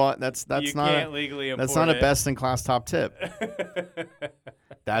 buy. You want. That's you not. can't legally import That's not a it. best in class top tip.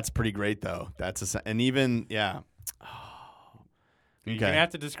 That's pretty great though. And even yeah. You're gonna have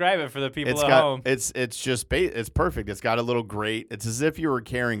to describe it for the people at got home. it's just it's perfect. It's got a little grate. It's as if you were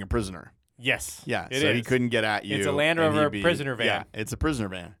carrying a prisoner. Yes. Yeah, it so is. he couldn't get at you. It's a Land and Rover he'd be- prisoner van. Yeah, it's a prisoner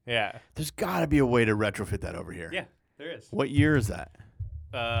van. Yeah. There's got to be a way to retrofit that over here. Yeah, there is. What year is that?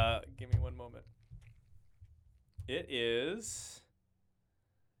 Give me one moment. It is.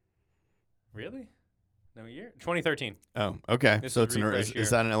 Really? No year? 2013. Oh, okay. This So is it's an refresh year. is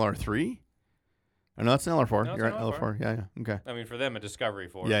that an LR3? Oh, no, it's an LR4. No, it's You're an right, LR4. LR4. Yeah, yeah. Okay. I mean, for them, a Discovery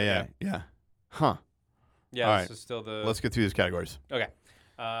 4. Yeah. Huh. Yeah, All this right. is still the. Let's get through these categories. Okay.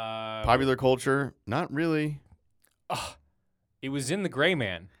 Popular culture, not really. It was in The Gray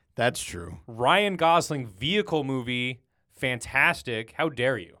Man. That's true. Ryan Gosling vehicle movie. Fantastic. How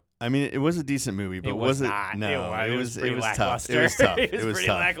dare you? I mean, it was a decent movie, but It was it? not. No, It was pretty tough. lackluster. It was tough. It was was pretty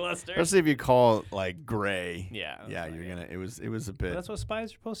tough. lackluster. Especially if you call it like gray. Yeah. Yeah, you're gonna. It was a bit. Well, that's what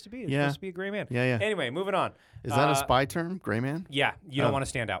spies are supposed to be. They're Yeah. supposed to be a gray man. Yeah. Anyway, moving on. Is that a spy term, gray man? Yeah. You don't want to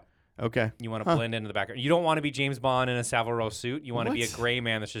stand out. Okay. You want to blend into the background. You don't want to be James Bond in a Savile Row suit. You want to be a What? gray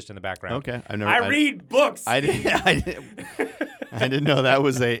man that's just in the background. Okay. I read books. I didn't know that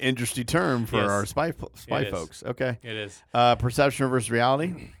was a industry term for Yes. our spy It is. folks. Okay. It is. Perception versus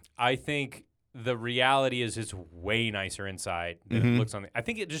reality. I think the reality is it's way nicer inside than it looks on the. I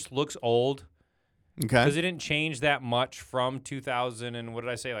think it just looks old Okay. because it didn't change that much from 2000 and what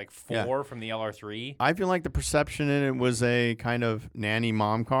did I say, like 4 from the LR3. I feel like the perception in it was a kind of nanny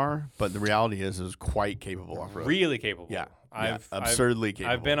mom car, but the reality is it was quite capable off road. Really capable. Yeah. I've absurdly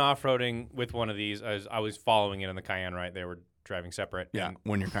capable. I've been off roading with one of these. I was following it in the Cayenne, right? They were driving separate. Yeah, and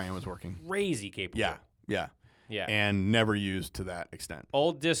when your Cayenne was working. crazy capable. Yeah. Yeah. And never used to that extent.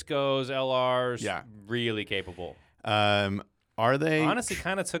 Old Discos, LRs, Yeah. really capable. Are they Honestly,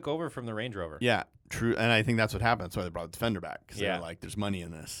 kind of took over from the Range Rover. Yeah, true. And I think that's what happened. That's why they brought the Defender back because Yeah. they're like, "There's money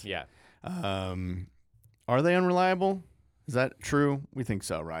in this." Yeah. Are they unreliable? Is that true? We think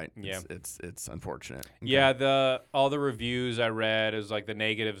so, right? Yeah. It's unfortunate. Okay. Yeah, all the reviews I read is like the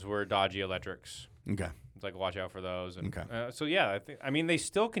negatives were dodgy electrics. Okay. It's like watch out for those. And, Okay. so yeah, I mean they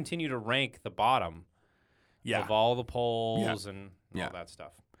still continue to rank the bottom Yeah. of all the polls and Yeah. all that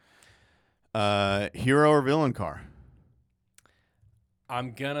stuff. Hero or villain car?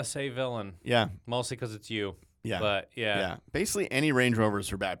 I'm gonna say villain, Yeah. mostly because it's you. Yeah. But Yeah. Basically, any Range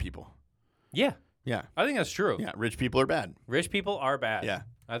Rovers are bad people. yeah, Yeah. I think that's true. Yeah. Rich people are bad. Rich people are bad. Yeah.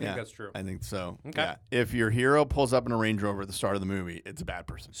 I think Yeah. that's true. I think so. Okay. Yeah. If your hero pulls up in a Range Rover at the start of the movie, it's a bad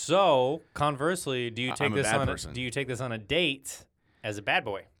person. So conversely, do you take I'm a this bad on? person. Do you take this on a date as a bad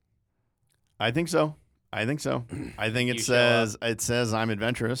boy? I think so. I think You it show says I'm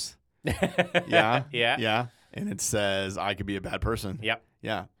adventurous. Yeah. Yeah. And it says I could be a bad person. Yep.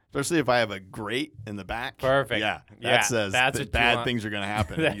 Yeah. Especially if I have a grate in the back. Perfect. Yeah. Yeah, That says that's that what you bad want. things are going to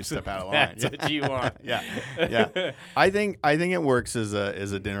happen if you step out of line. That's what you want. Yeah. Yeah. I think it works as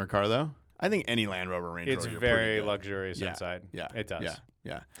a dinner car though. I think any Land Rover Range It's Rover. you're very pretty good. luxurious Yeah. inside. Yeah. It does.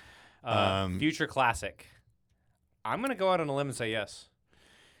 Yeah. Future classic. I'm gonna go out on a limb and say yes.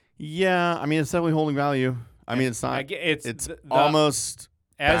 Yeah. I mean, it's definitely holding value. I mean, it's not. I get, it's It's the- almost.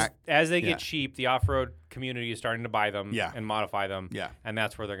 back- as they yeah. get cheap, the off-road community is starting to buy them Yeah. and modify them. Yeah. And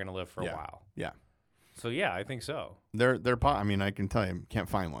that's where they're gonna live for Yeah. a while. Yeah. So yeah, I think so. I mean, I can tell you, can't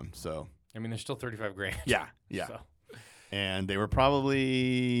find one. So I mean, they're still 35 grand. yeah. Yeah. So. And they were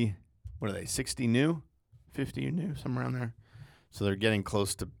probably, what are they, 60 new, 50 new, somewhere around there. So they're getting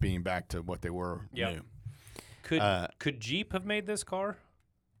close to being back to what they were Yep. new. Could Jeep have made this car?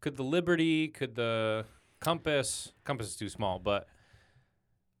 Could the Liberty? Could the Compass? Compass is too small, but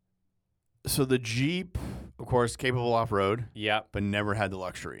So the Jeep, of course, capable off-road, yeah. but never had the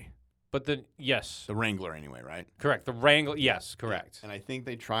luxury. But yes, The Wrangler anyway, right? correct. The Wrangler, yes, correct. And I think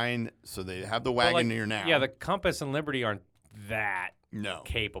they so they have the But, like, Wagoneer now. Yeah, the Compass and Liberty aren't that No.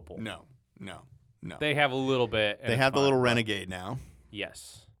 capable. No. They have a little bit. and They it's have the fine, little but- Renegade now.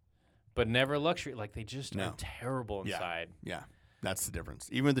 Yes, but never luxury. Like they just No. are terrible Yeah. inside. Yeah. That's the difference.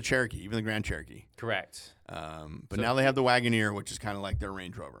 Even with the Cherokee, even the Grand Cherokee. Correct. But So- now they have the Wagoneer, which is kind of like their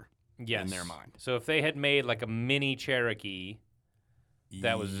Range Rover. Yes. In their mind. So if they had made like a mini Cherokee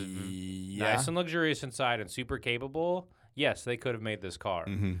that was yeah. nice and luxurious inside and super capable, yes, they could have made this car.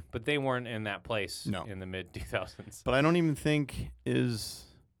 Mm-hmm. But they weren't in that place No. in the mid 2000s. But I don't even think is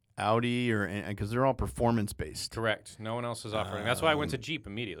Audi or because they're all performance based. Correct. No one else is offering. That's why I went to Jeep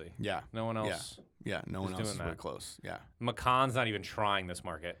immediately. Yeah. No one else. Yeah. No one is else doing is really that. close. Yeah. Macan's not even trying this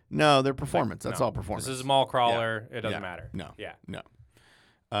market. No, they're performance. That's No. all performance. This is a mall crawler. It doesn't Yeah. matter. No. Yeah. No.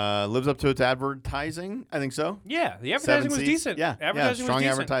 Lives up to its advertising. I think so. Yeah. The 7 advertising was seats. decent. Yeah. Advertising Strong was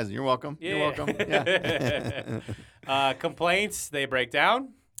decent. advertising. You're welcome. Yeah. You're welcome. Yeah. Complaints, they break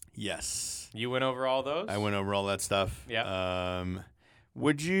down. Yes. You went over all those? I went over all that stuff. Yeah.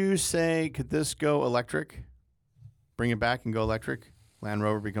 Would you say could this go electric? Bring it back and go electric? Land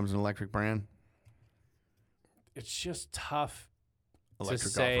Rover becomes an electric brand. It's just tough Electric to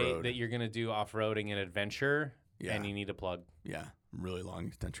say off-road. that you're going to do off-roading and adventure, Yeah. and you need a plug. Yeah, really long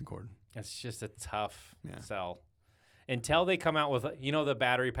extension cord. It's just a tough Yeah. sell. Until they come out with, the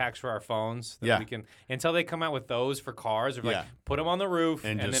battery packs for our phones. That Yeah. we can. Until they come out with those for cars, or like put them on the roof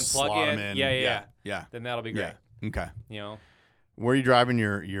and then just plug slot in. 'em in. Yeah. Then that'll be great. Yeah. Okay. Where are you driving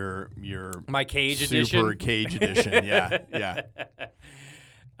your my cage super edition? cage edition? Yeah.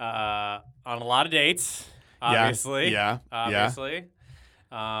 On a lot of dates, obviously. Yeah. Obviously.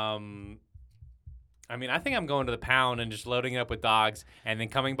 I think I'm going to the pound and just loading up with dogs and then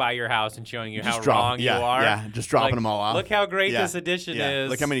coming by your house and showing you how wrong you are. Yeah, just dropping them all off. Look how great this edition is.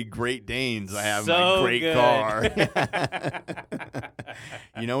 Look how many Great Danes I have in So my great good. car.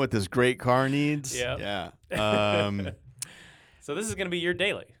 You know what this great car needs? Yep. Yeah. So this is going to be your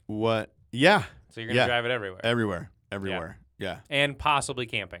daily. What? Yeah. So you're going to drive it everywhere. Everywhere. Yeah. And possibly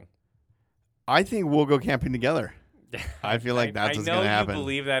camping. I think we'll go camping together. I feel like that's what's going to happen. I know you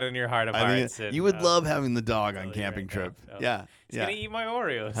believe that in your heart of hearts. You would love having the dog on camping trip. Yeah. He's going to eat my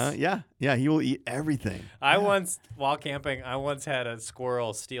Oreos. Yeah, he will eat everything. While camping, I once had a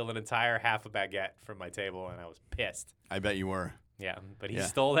squirrel steal an entire half a baguette from my table, and I was pissed. I bet you were. Yeah, but he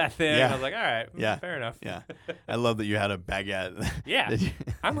stole that thing. Yeah. I was like, all right, fair enough. Yeah. I love that you had a baguette. Yeah.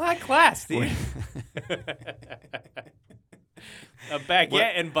 I'm high class, dude. A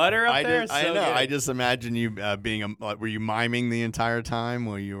baguette and butter up there? I know. Good. I just imagine you being were you miming the entire time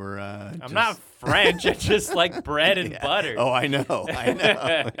while you were I'm not French. I just like bread and butter. Oh, I know.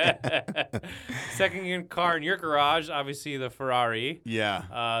 Second car in your garage, obviously the Ferrari.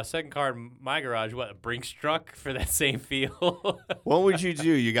 Yeah. Second car in my garage, what, a Brinks truck for that same feel? What would you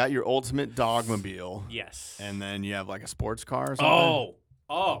do? You got your ultimate dogmobile. Yes. And then you have like a sports car or something?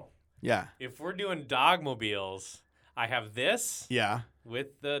 Oh. Yeah. If we're doing dogmobiles, I have this. Yeah.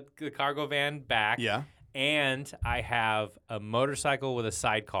 With the cargo van back. Yeah. And I have a motorcycle with a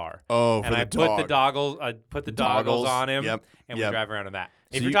sidecar. Oh, and I put the doggles on him. Yep. And we drive around in that.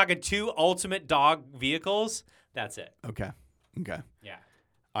 So if you're talking two ultimate dog vehicles, that's it. Okay. Yeah.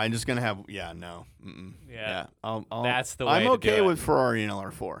 I'm just gonna have no. Mm-mm. Yeah. I'll, that's the way. I'm to okay do it. with Ferrari and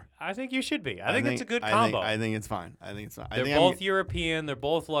LR4. I think you should be. I think it's a good combo. I think it's fine. They're both European. They're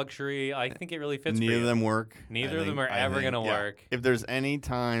both luxury. I think it really fits. Neither of them work. Neither of them are ever gonna work. If there's any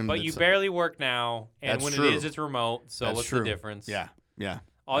time, but you barely work now, and when true. it is, it's remote. So that's what's true. the difference? Yeah.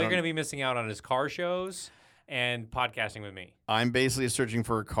 All you're gonna be missing out on is car shows and podcasting with me. I'm basically searching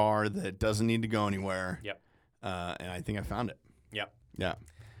for a car that doesn't need to go anywhere. Yep. And I think I found it. Yep. Yeah.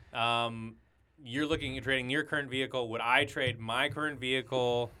 You're looking at trading your current vehicle. Would I trade my current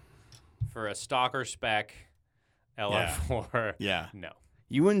vehicle for a stalker spec LR4? Yeah. No.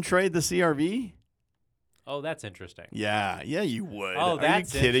 You wouldn't trade the CRV? Oh, that's interesting. Yeah, you would. Oh,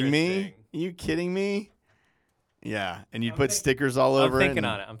 that's Are you kidding me? interesting. Are you kidding me? Yeah, and you'd put stickers all over it. I'm thinking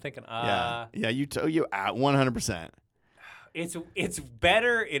on it. I'm thinking. Yeah, you at 100%. It's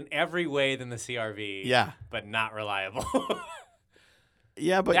better in every way than the CRV. Yeah, but not reliable.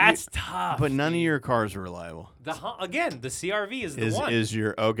 Yeah, but that's tough. But none of your cars are reliable. The CRV is the one. Is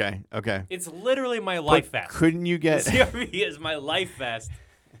your okay? It's literally my life vest. Couldn't you get the CRV is my life vest?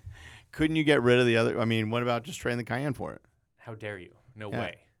 Couldn't you get rid of the other? I mean, what about just trading the Cayenne for it? How dare you? No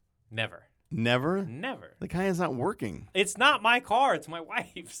way. Never. Never. The Cayenne's not working. It's not my car. It's my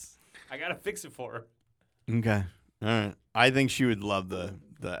wife's. I gotta fix it for her. Okay. All right. I think she would love the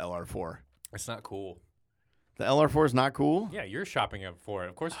LR4. It's not cool. The LR4 is not cool? Yeah, you're shopping it for it.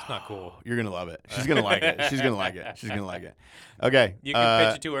 Of course it's not cool. You're going to love it. She's going to like it. She's going to like it. She's going to like it. Okay. You can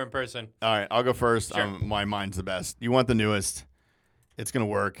pitch it to her in person. All right. I'll go first. Sure. My mind's the best. You want the newest. It's going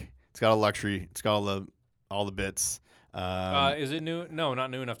to work. It's got a luxury. It's got all the bits. Is it new? No, not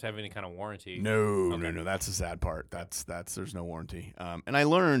new enough to have any kind of warranty. No. That's the sad part. That's there's no warranty. And I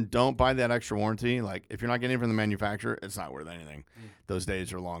learned, don't buy that extra warranty. Like if you're not getting it from the manufacturer, it's not worth anything. Those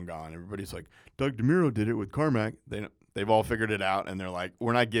days are long gone. Everybody's like, Doug DeMuro did it with Carmack. They've all figured it out, and they're like,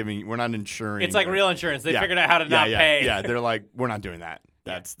 we're not insuring. It's like real insurance. They figured out how to not pay. Yeah, they're like, we're not doing that.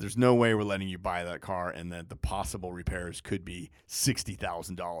 There's no way we're letting you buy that car, and that the possible repairs could be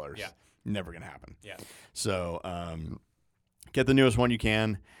 $60,000. Yeah. Never gonna happen. Yeah. So get the newest one you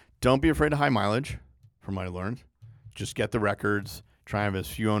can. Don't be afraid of high mileage, from what I learned. Just get the records. Try and have as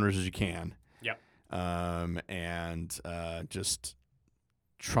few owners as you can. Yep. And just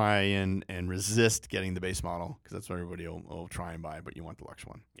try and resist getting the base model, because that's what everybody will try and buy, but you want the luxe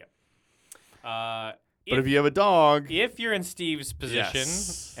one. Yep. But if you have a dog... If you're in Steve's position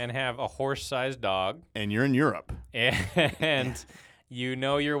and have a horse-sized dog... And you're in Europe. And You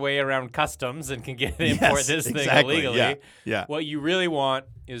know your way around customs and can import this thing illegally. Yeah. Yeah. What you really want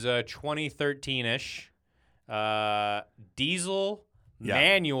is a 2013-ish diesel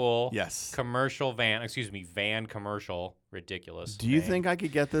manual commercial van. Excuse me, van commercial. Ridiculous. Do you think I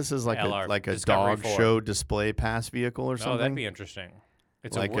could get this as like a dog show display pass vehicle or something? Oh, that'd be interesting.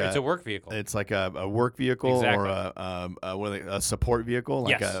 It's a work vehicle. It's like a work vehicle or a support vehicle,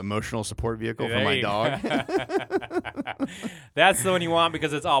 like an emotional support vehicle for my dog. That's the one you want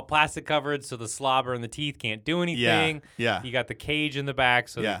because it's all plastic covered, so the slobber and the teeth can't do anything. Yeah. You got the cage in the back,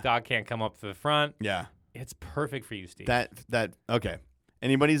 so the dog can't come up to the front. Yeah. It's perfect for you, Steve. Okay.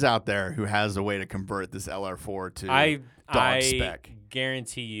 Anybody's out there who has a way to convert this LR4 to dog spec? I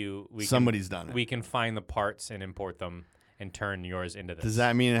guarantee you, somebody's done it. We can find the parts and import them and turn yours into this. Does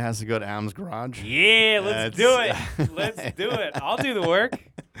that mean it has to go to Adam's garage? Yeah, let's do it. Let's do it. I'll do the work.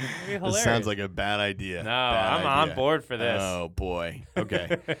 It'll be hilarious. This sounds like a bad idea. No, I'm on board for this. Oh, boy.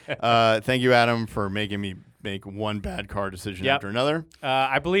 Okay. Thank you, Adam, for making me make one bad car decision after another.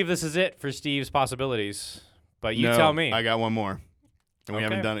 I believe this is it for Steve's possibilities, but you tell me. I got one more. And we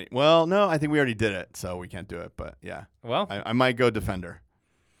haven't done it. Well, no, I think we already did it, so we can't do it. But, yeah. Well. I might go Defender.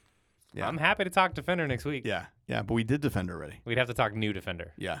 Yeah. I'm happy to talk Defender next week. Yeah, but we did Defender already. We'd have to talk new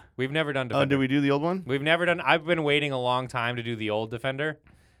Defender. Yeah. We've never done Defender. Oh, did we do the old one? We've never done. I've been waiting a long time to do the old Defender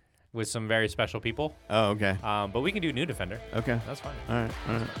with some very special people. Oh, okay. But we can do new Defender. Okay. That's fine. All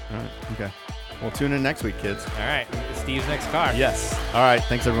right. Okay. We'll tune in next week, kids. All right. Steve's next car. Yes. All right.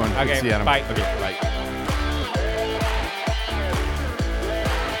 Thanks, everyone. Okay. See you, Adam. Bye. Okay, bye.